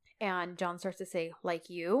 And John starts to say, "Like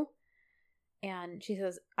you?" And she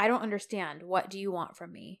says, "I don't understand. What do you want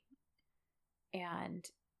from me?" And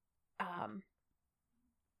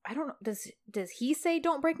I don't know. Does he say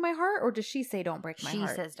 "don't break my heart" or does she say "don't break my heart"?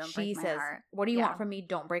 She says "don't break my heart." "What do you want from me?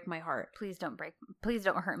 Don't break my heart. Please don't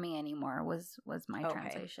hurt me anymore." Was my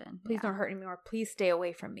translation. Please don't hurt me anymore. Please stay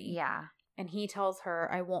away from me. Yeah. And he tells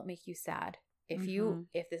her, "I won't make you sad.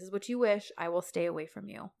 If this is what you wish, I will stay away from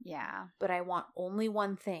you. Yeah. But I want only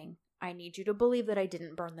one thing. I need you to believe that I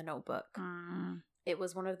didn't burn the notebook. it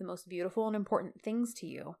was one of the most beautiful and important things to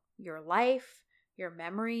you. Your life, your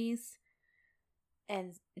memories.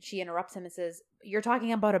 And she interrupts him and says, you're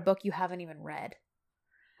talking about a book you haven't even read.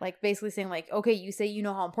 Like, basically saying, like, okay, you say you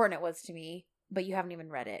know how important it was to me, but you haven't even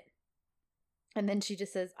read it. And then she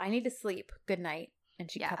just says, I need to sleep. Good night. And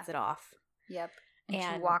she cuts it off. Yep.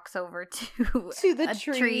 And she walks over to the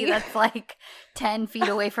tree that's like 10 feet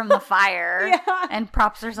away from the fire and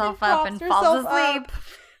props herself up and falls asleep.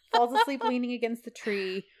 Falls asleep leaning against the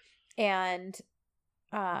tree. And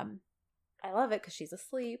I love it because she's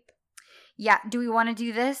asleep. Yeah. Do we want to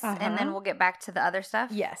do this? And then we'll get back to the other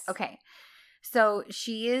stuff? Yes. Okay. So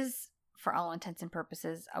she is, for all intents and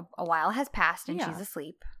purposes, a while has passed and she's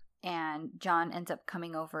asleep. And John ends up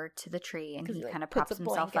coming over to the tree and he kind of props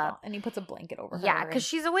himself up. And he puts a blanket over her. Yeah, because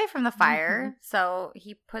she's away from the fire. Mm-hmm. So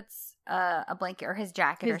he puts a blanket or his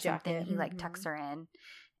jacket or something. He like tucks her in.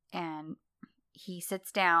 And he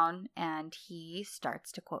sits down and he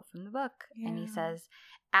starts to quote from the book. Yeah. And he says,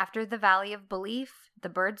 after the valley of belief, the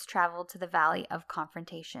birds traveled to the valley of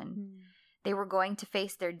confrontation. Mm. They were going to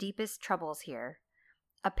face their deepest troubles here.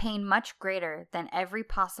 A pain much greater than every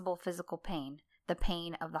possible physical pain. The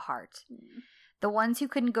pain of the heart. The ones who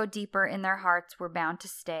couldn't go deeper in their hearts were bound to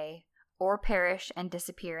stay or perish and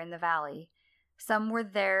disappear in the valley. Some were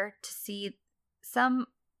there to see some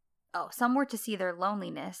were to see their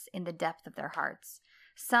loneliness in the depth of their hearts.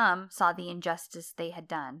 Some saw the injustice they had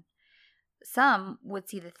done. Some would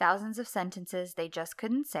see the thousands of sentences they just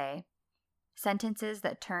couldn't say, sentences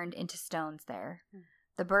that turned into stones there.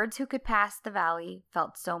 The birds who could pass the valley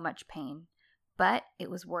felt so much pain, but it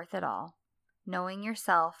was worth it all. Knowing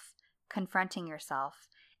yourself, confronting yourself,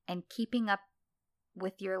 and keeping up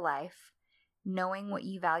with your life, knowing what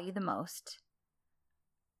you value the most.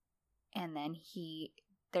 And then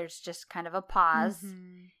there's just kind of a pause,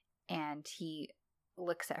 and he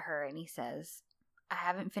looks at her and he says, I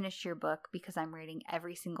haven't finished your book because I'm reading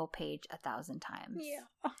every single page 1,000 times.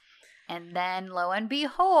 Yeah. And then, lo and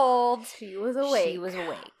behold, she was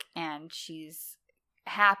awake. And she's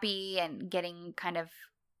happy and getting kind of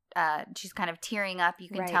she's kind of tearing up, you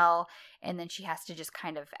can tell, and then she has to just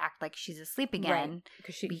kind of act like she's asleep again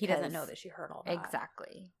because he doesn't know that she heard all that.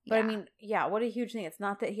 Exactly. But I mean, what a huge thing. It's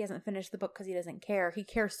not that he hasn't finished the book because he doesn't care. He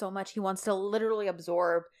cares so much. He wants to literally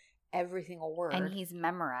absorb every single word, and he's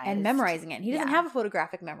memorizing it. And he doesn't have a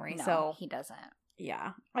photographic memory, so he doesn't.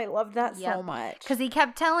 Yeah, I love that so much. Because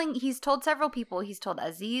he's told several people, he's told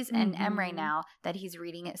Aziz and Emre now that he's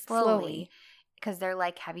reading it slowly. Because they're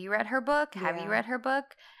like, have you read her book? Have you read her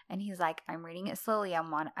book? And he's like, I'm reading it slowly. I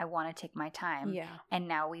want to take my time. Yeah. And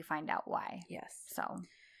now we find out why. Yes. So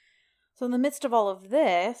in the midst of all of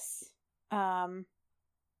this, Yeet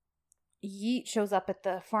shows up at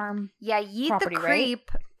the farm. Yeah, Yeet property, the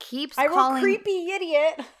creep keeps calling. I wrote creepy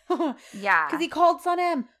idiot. Yeah. Because he called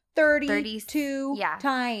Sanem 32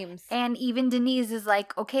 times. And even Denise is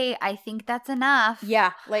like, okay, I think that's enough.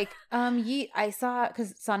 Yeah, like, Yeet, I saw,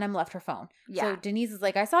 because Sanem left her phone. Yeah. So Denise is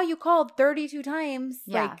like, I saw you called 32 times.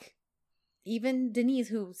 Yeah. Like, even Denise,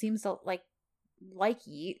 who seems to like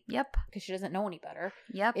Yeet. Yep. Because she doesn't know any better.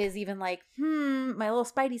 Yep. Is even like, my little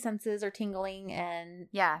spidey senses are tingling, and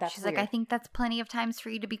she's weird. Like, I think that's plenty of times for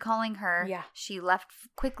you to be calling her. Yeah. She left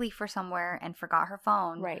quickly for somewhere and forgot her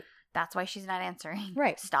phone. Right. That's why she's not answering.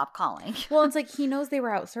 Right. Stop calling. Well, it's like he knows they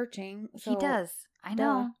were out searching. So he does. I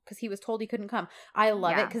know. Because he was told he couldn't come. I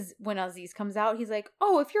love it because when Aziz comes out, he's like,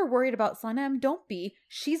 oh, if you're worried about Sanem, don't be.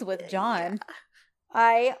 She's with John. Yeah.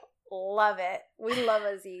 I love it. We love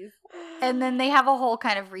Aziz. And then they have a whole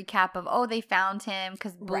kind of recap of, they found him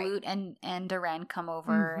because Balut and Duran come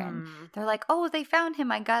over and they're like, they found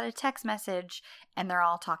him. I got a text message. And they're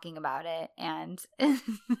all talking about it. And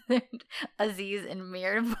Aziz and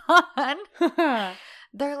Mirvan,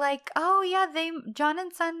 they're like, John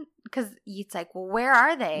and Son, because Yeet's like, well, where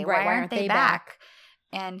are they? Why aren't they back?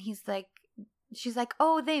 And she's like,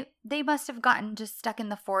 they must have gotten just stuck in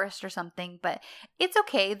the forest or something, but it's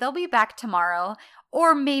okay. They'll be back tomorrow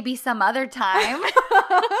or maybe some other time.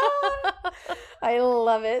 I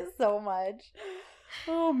love it so much.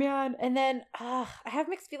 Oh, man. And then I have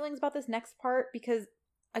mixed feelings about this next part because,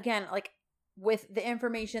 again, like, with the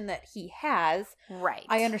information that he has, right?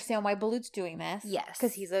 I understand why Balut's doing this. Yes.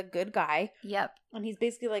 Because he's a good guy. Yep. And he's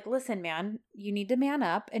basically like, listen, man, you need to man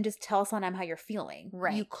up and just tell Sanem how you're feeling.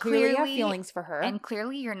 Right. You clearly have feelings for her. And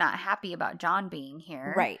clearly you're not happy about John being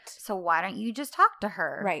here. Right. So why don't you just talk to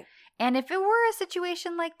her? Right. And if it were a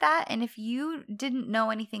situation like that, and if you didn't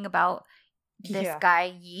know anything about this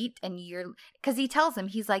guy Yeet, and because he tells him,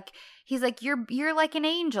 he's like you're like an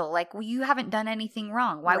angel, like, well, you haven't done anything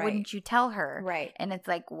wrong, why wouldn't you tell her? Right. And it's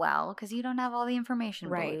like, well, because you don't have all the information.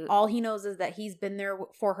 Right. Blue. All he knows is that he's been there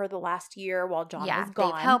for her the last year while John was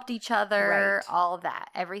gone. They've helped each other, Right. all of that,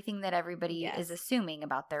 everything that everybody is assuming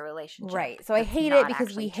about their relationship. Right. So I hate it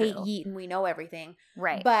because we hate Yeet and we know everything.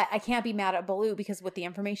 Right. But I can't be mad at Baloo because with the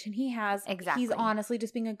information he has, exactly, he's honestly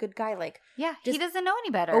just being a good guy. Like, he doesn't know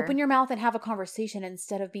any better. Open your mouth and have a conversation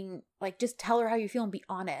instead of being like, just tell her how you feel and be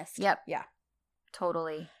honest. Yep. Yeah.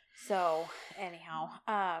 Totally. So anyhow,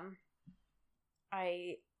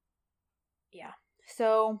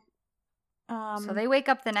 So they wake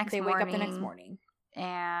up the next morning.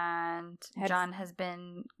 And John has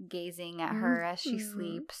been gazing at her as she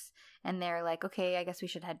sleeps. And they're like, okay, I guess we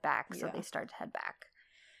should head back. So they start to head back.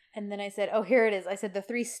 And then I said, oh, here it is. I said, the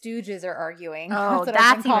Three Stooges are arguing. Oh,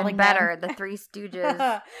 that's even better. The Three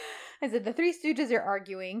Stooges. I said, the Three Stooges are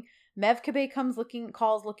arguing. Mevkibe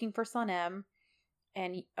calls looking for Sanem.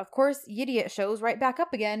 And, of course, Idiot shows right back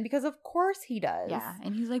up again because, of course, he does. Yeah,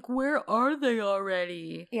 and he's like, where are they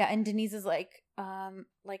already? Yeah, and Denise is like,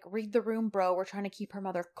 read the room, bro. We're trying to keep her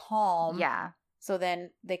mother calm. Yeah. So then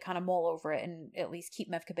they kind of mull over it and at least keep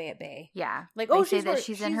Mevkibe at bay. Yeah. Like, they say that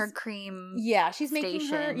she's in her cream she's making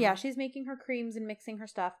station. She's making her creams and mixing her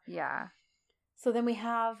stuff. Yeah. So then we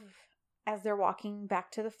have, as they're walking back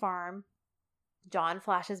to the farm, John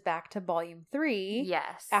flashes back to volume 3.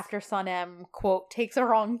 Yes. After Sanem, quote, takes a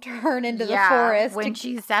wrong turn into the forest. When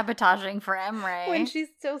she's sabotaging for Emre. When she's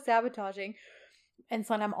still sabotaging. And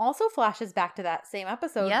Sanem also flashes back to that same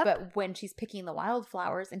episode, but when she's picking the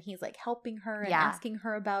wildflowers and he's like helping her and asking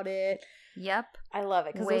her about it. Yep. I love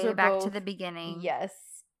it. Way those are back to the beginning. Yes.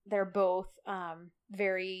 They're both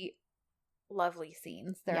very lovely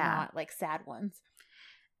scenes. They're not like sad ones.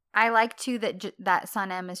 I like too that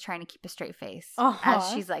Sanem is trying to keep a straight face as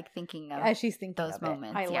she's like thinking of those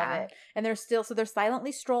moments. I love it. And they're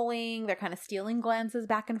silently strolling. They're kind of stealing glances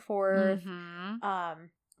back and forth. Mm-hmm.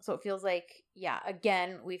 So it feels like,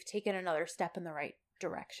 again, we've taken another step in the right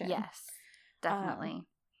direction. Yes, definitely.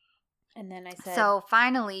 And then I said... So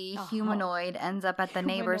finally, Humanoid ends up at the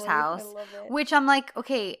neighbor's house, which I'm like,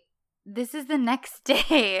 okay, this is the next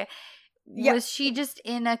day. Yep. Was she just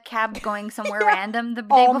in a cab going somewhere random the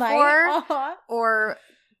day before? Or...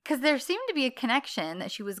 Because there seemed to be a connection that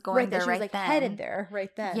she was going there right then. She was headed there right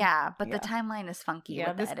then. Yeah, but the timeline is funky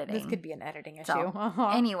with the editing. This could be an editing issue. So,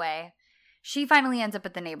 anyway... She finally ends up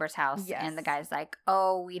at the neighbor's house, and the guy's like,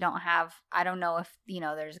 oh, I don't know if,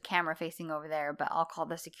 there's a camera facing over there, but I'll call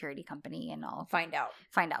the security company and I'll find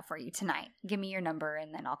out for you tonight. Give me your number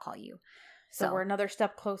and then I'll call you. So we're another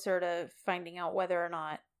step closer to finding out whether or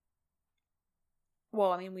not,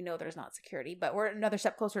 well, I mean, we know there's not security, but we're another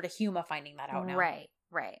step closer to Huma finding that out now.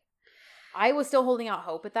 Right. I was still holding out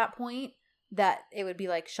hope at that point that it would be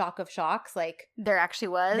like shock of shocks, like there actually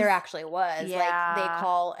was. Yeah. Like they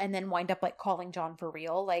call and then wind up like calling John for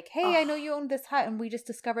real, like, hey, I know you own this hut and we just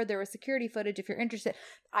discovered there was security footage if you're interested.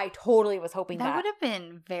 I totally was hoping that would have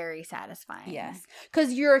been very satisfying. Yes,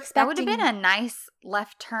 because you're expecting that would have been a nice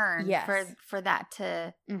left turn. For that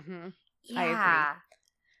to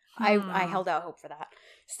I agree. I held out hope for that.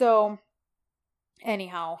 So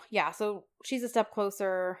anyhow, so she's a step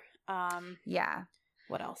closer.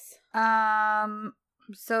 What else?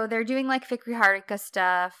 So they're doing like Fikri Harika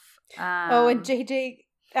stuff. And JJ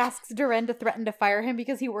asks Duran to threaten to fire him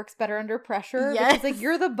because he works better under pressure. Yes. He's like,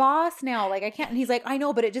 you're the boss now. Like, I can't. And he's like, I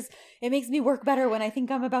know, but it makes me work better when I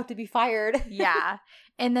think I'm about to be fired. Yeah.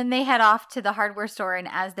 And then they head off to the hardware store, and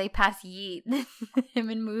as they pass Yeet, him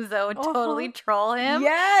and Muzo totally troll him.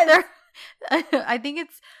 Yes. I think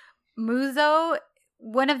it's Muzo.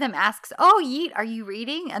 One of them asks, oh, Yeet, are you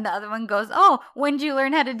reading? And the other one goes, oh, when did you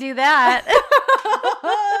learn how to do that?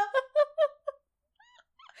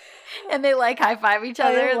 And they like high five each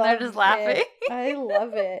other and they're just laughing. I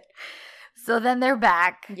love it. So then they're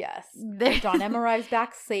back. Yes. John M arrives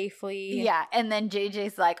back safely. Yeah. And then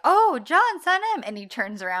JJ's like, oh, John, Sanem. And he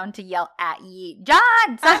turns around to yell at Yeet,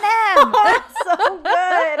 John, Sanem. So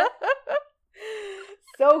good.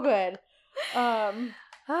 So good.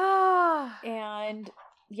 And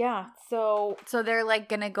so they're like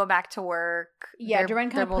gonna go back to work. Yeah,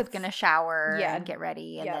 they're both gonna shower and get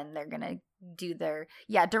ready, and then they're gonna do their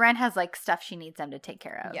Duran has like stuff she needs them to take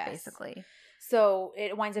care of, basically. So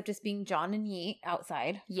it winds up just being John and Yeet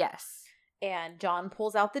outside. Yes. And John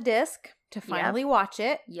pulls out the disc to finally watch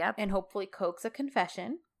it. Yep. And hopefully coax a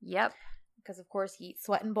confession. Yep. Because of course Yeet's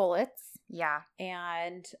sweating bullets. Yeah.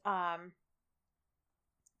 And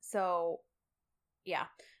so yeah.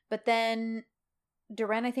 But then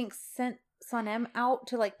Duran, I think, Sanem out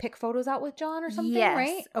to like pick photos out with John or something, yes.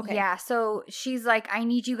 right? Okay. Yeah. So she's like, I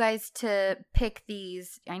need you guys to pick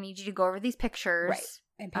these. I need you to go over these pictures. Right.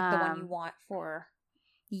 And pick the one you want for.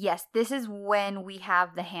 Yes. This is when we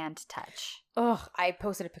have the hand touch. Ugh. I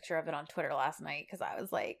posted a picture of it on Twitter last night because I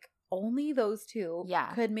was like, only those two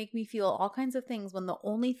could make me feel all kinds of things when the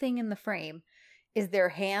only thing in the frame is their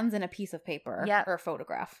hands and a piece of paper or a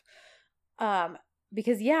photograph.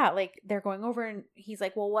 Because like they're going over and he's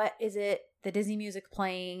like, well, what is it? The Disney music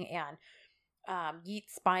playing and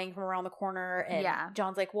Yeet's spying from around the corner. And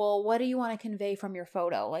John's like, well, what do you want to convey from your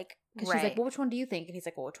photo? Like, because she's like, well, which one do you think? And he's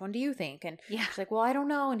like, well, which one do you think? And she's like, well, I don't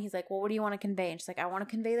know. And he's like, well, what do you want to convey? And she's like, I want to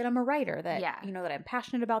convey that I'm a writer, that, you know, that I'm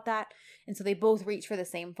passionate about that. And so they both reach for the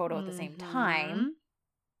same photo at the same time.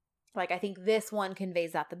 Like, I think this one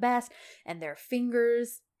conveys that the best. And their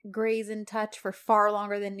fingers graze and touch for far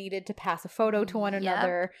longer than needed to pass a photo to one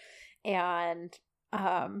another. And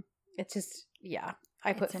it's just,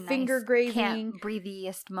 I put finger nice, grazing. Can't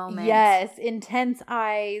breathiest moment. Yes. Intense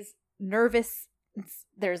eyes. Nervous.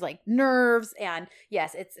 There's like nerves. And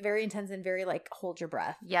yes, it's very intense and very like hold your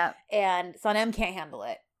breath. Yep. And Sanem can't handle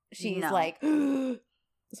it. She's like,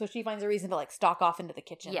 so she finds a reason to like stalk off into the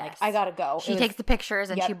kitchen. Yes. Like, I gotta go. She takes the pictures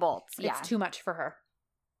and she bolts. Yeah. It's too much for her.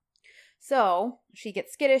 So she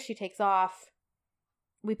gets skittish. She takes off.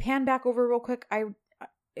 We pan back over real quick.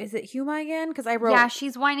 Is it Huma again? Because I wrote... Yeah,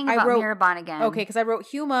 she's whining about Mirabon again. Okay, because I wrote,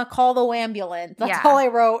 Huma, call the ambulance. That's all I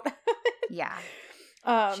wrote. Yeah.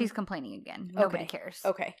 She's complaining again. Nobody cares.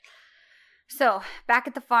 Okay. So, back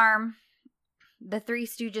at the farm, the three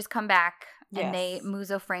stooges come back, and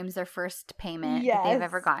Muzo frames their first payment that they've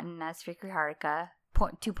ever gotten as Fikri Haruka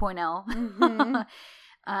 2.0.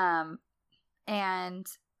 Mm-hmm. And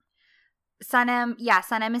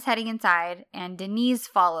Sanem is heading inside, and Denise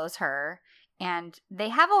follows her. And they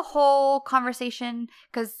have a whole conversation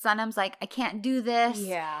because Sanem's like, I can't do this.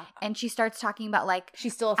 Yeah. And she starts talking about like,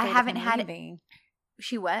 she's still afraid of him leaving.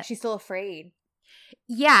 She what? She's still afraid.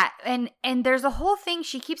 Yeah. And there's a whole thing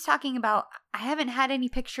she keeps talking about. I haven't had any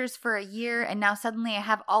pictures for a year. And now suddenly I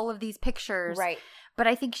have all of these pictures. Right. But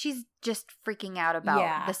I think she's just freaking out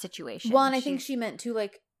about the situation. Well, and I think she meant too,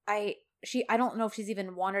 like, I don't know if she's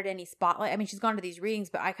even wanted any spotlight. I mean, she's gone to these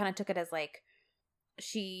readings, but I kind of took it as like,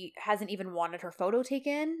 she hasn't even wanted her photo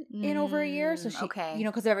taken in over a year. So she, you know,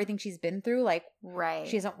 because of everything she's been through, like,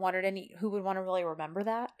 she hasn't wanted who would want to really remember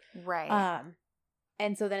that. Right.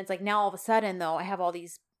 And so then it's like, now all of a sudden though, I have all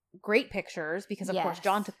these great pictures because of course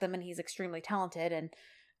John took them and he's extremely talented and,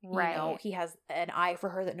 you know, he has an eye for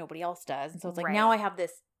her that nobody else does. And so it's like, now I have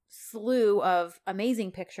this slew of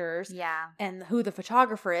amazing pictures. Yeah. And who the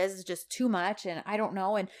photographer is just too much. And I don't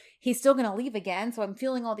know. And he's still going to leave again. So I'm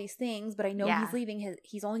feeling all these things, but I know he's leaving.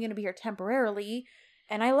 He's only going to be here temporarily.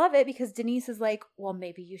 And I love it because Denise is like, well,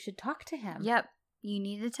 maybe you should talk to him. Yep. You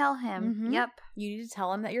need to tell him. Mm-hmm. Yep. You need to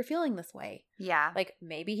tell him that you're feeling this way. Yeah. Like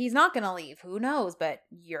maybe he's not going to leave. Who knows? But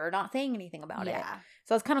you're not saying anything about it.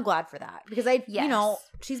 So I was kind of glad for that because you know,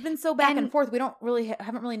 she's been so back and forth. We don't really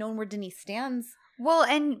haven't really known where Denise stands. Well,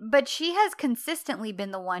 but she has consistently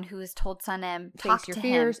been the one who has told Sanem, face your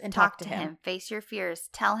fears and talk to him. Face your fears.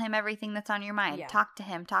 Tell him everything that's on your mind. Yeah. Talk to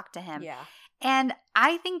him. Yeah. And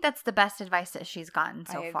I think that's the best advice that she's gotten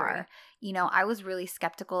so far. You know, I was really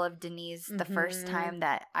skeptical of Denise the first time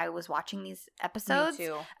that I was watching these episodes. Me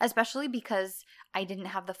too. Especially because I didn't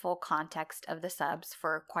have the full context of the subs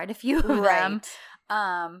for quite a few of them.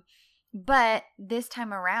 But this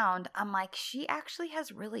time around, I'm like, she actually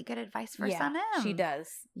has really good advice for Sanem. She does.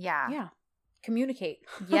 Yeah. Yeah. Communicate.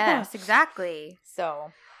 Yes, exactly.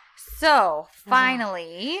 So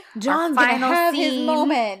finally, John's gonna have his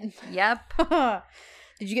moment. Yep.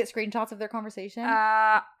 Did you get screenshots of their conversation?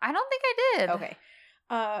 I don't think I did. Okay.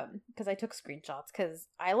 Because I took screenshots because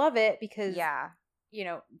I love it because you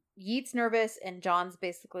know, Yeet's nervous and John's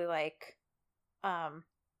basically like,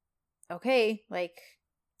 okay, like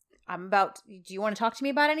do you want to talk to me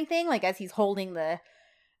about anything? Like as he's holding the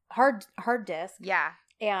hard disk. Yeah.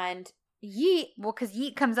 And Yeet. Well, because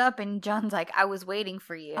Yeet comes up and John's like, I was waiting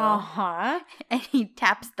for you. Uh-huh. And he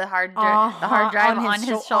taps the hard drive on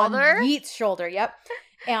his shoulder. On Yeet's shoulder, yep.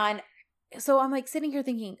 And so I'm like sitting here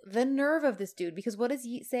thinking, the nerve of this dude, because what does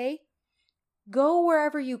Yeet say? Go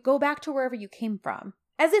back to wherever you came from.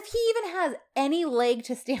 As if he even has any leg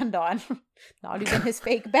to stand on. Not even his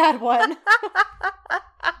fake bad one.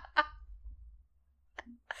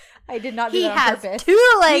 I did not do that on purpose.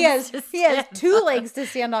 He has 2 legs to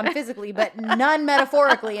stand on physically, but none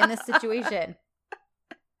metaphorically in this situation.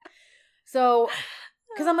 So,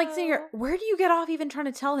 because I'm like sitting here, where do you get off even trying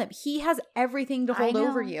to tell him? He has everything to hold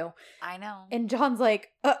over you. I know. And John's like,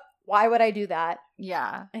 Why would I do that?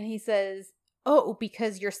 Yeah. And he says, oh,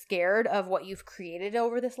 because you're scared of what you've created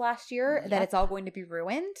over this last year, that it's all going to be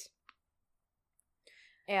ruined.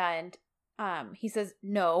 And he says,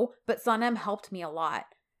 no, but Sanem helped me a lot.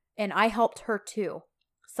 And I helped her too.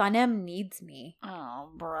 Sanem needs me. Oh,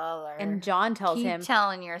 brother. And John tells him. Keep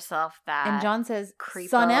telling yourself that. And John says, Creepo.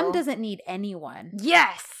 Sanem doesn't need anyone.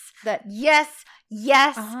 Yes. That. Yes.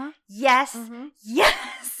 Yes. Uh-huh. Yes. Mm-hmm.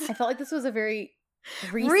 Yes. I felt like this was a very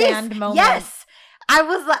Rhysand moment. Yes. I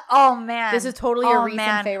was like, oh man. This is totally a Rhys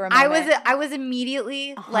and Feyre moment. I was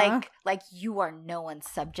immediately like, you are no one's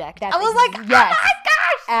subject. That's I was like, yes. oh my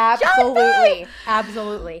gosh. Absolutely.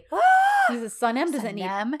 Absolutely. He says, Sanem doesn't need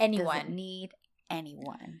Sanem anyone. Doesn't need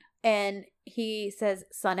anyone. And he says,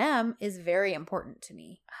 Sanem is very important to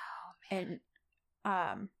me. Oh man.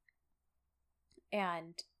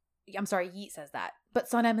 And I'm sorry, Yeet says that. But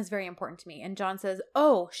Sanem is very important to me. And John says,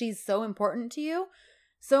 oh, she's so important to you?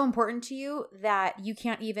 So important to you that you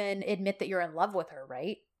can't even admit that you're in love with her,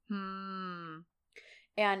 right?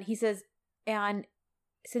 And he says, and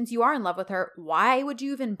since you are in love with her, why would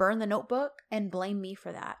you even burn the notebook and blame me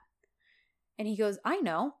for that? And he goes, I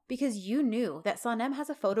know, because you knew that Sanem has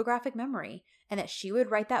a photographic memory and that she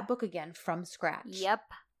would write that book again from scratch. Yep.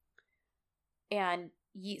 And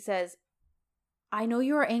Yeet says, I know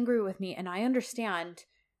you are angry with me and I understand.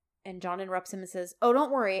 And John interrupts him and says, oh,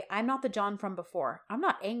 don't worry. I'm not the John from before. I'm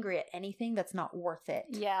not angry at anything that's not worth it.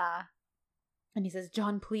 Yeah. And he says,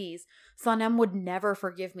 John, please. Sanem would never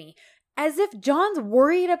forgive me. As if John's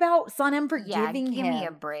worried about Sanem forgiving him. Give me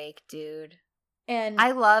a break, dude. And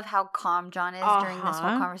I love how calm John is during this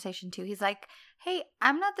whole conversation, too. He's like, hey,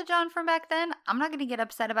 I'm not the John from back then. I'm not going to get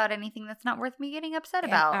upset about anything that's not worth me getting upset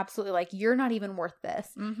about. Absolutely. Like, you're not even worth this.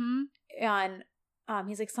 Mm-hmm. And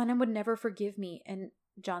he's like, Sanem would never forgive me. And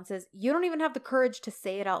John says, you don't even have the courage to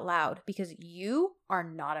say it out loud because you are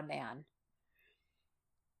not a man.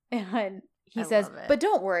 And he says, but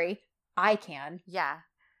don't worry, I can. Yeah.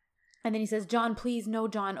 And then he says, John, please, no,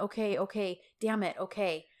 John. Okay, damn it,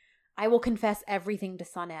 okay. I will confess everything to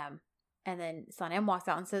Sanem. And then Sanem walks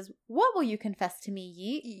out and says, what will you confess to me,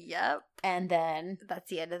 Yeet? Yep. And then that's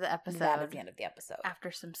the end of the episode. That is the end of the episode.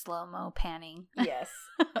 After some slow-mo panning. Yes.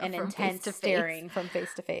 And intense staring from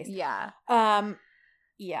face to face. Yeah.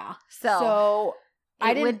 Yeah. So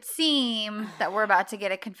it would seem that we're about to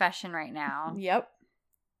get a confession right now. Yep.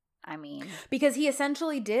 I mean. Because he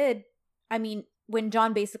essentially did. I mean, when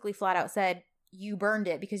John basically flat out said, you burned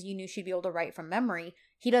it because you knew she'd be able to write from memory,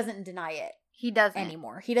 he doesn't deny it. He doesn't.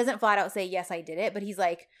 Anymore. He doesn't flat out say, yes, I did it. But he's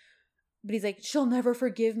like, she'll never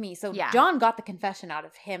forgive me. So yeah. John got the confession out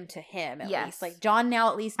of him to him, at least. Like, John now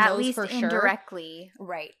at least knows for sure. Indirectly.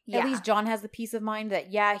 Right. Yeah. At least John has the peace of mind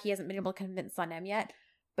that, yeah, he hasn't been able to convince Sanem yet.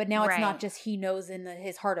 But now it's not just he knows in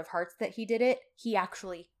his heart of hearts that he did it. He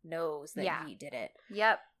actually knows that he did it.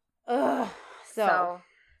 Yep. Ugh. So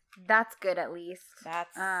that's good at least.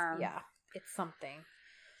 That's, yeah, it's something.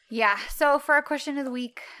 Yeah. So for our question of the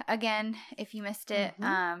week, again, if you missed it,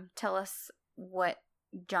 tell us what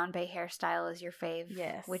John Bay hairstyle is your fave.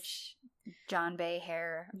 Yes. Which John Bay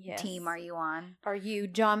hair team are you on? Are you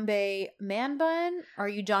John Bay man bun? Are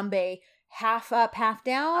you John Bay half up, half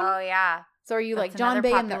down? Oh, yeah. So are you like John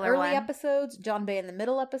Bay in the early episodes, John Bay in the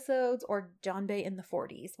middle episodes, or John Bay in the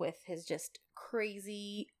 40s with his just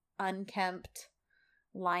crazy, unkempt,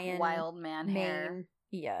 wild man hair?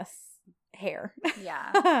 Yes. Hair.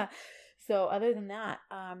 Yeah. So other than that,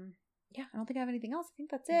 yeah, I don't think I have anything else. I think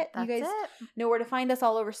that's it. That's you guys know where to find us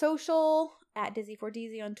all over social at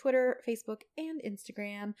Dizzy4Deezy on Twitter, Facebook, and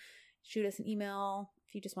Instagram. Shoot us an email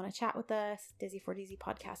if you just want to chat with us,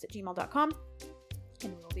 Dizzy4DeezyPodcast@gmail.com.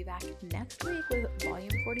 And we'll be back next week with volume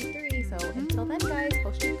 43. So until then, guys,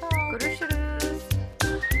 post your thoughts.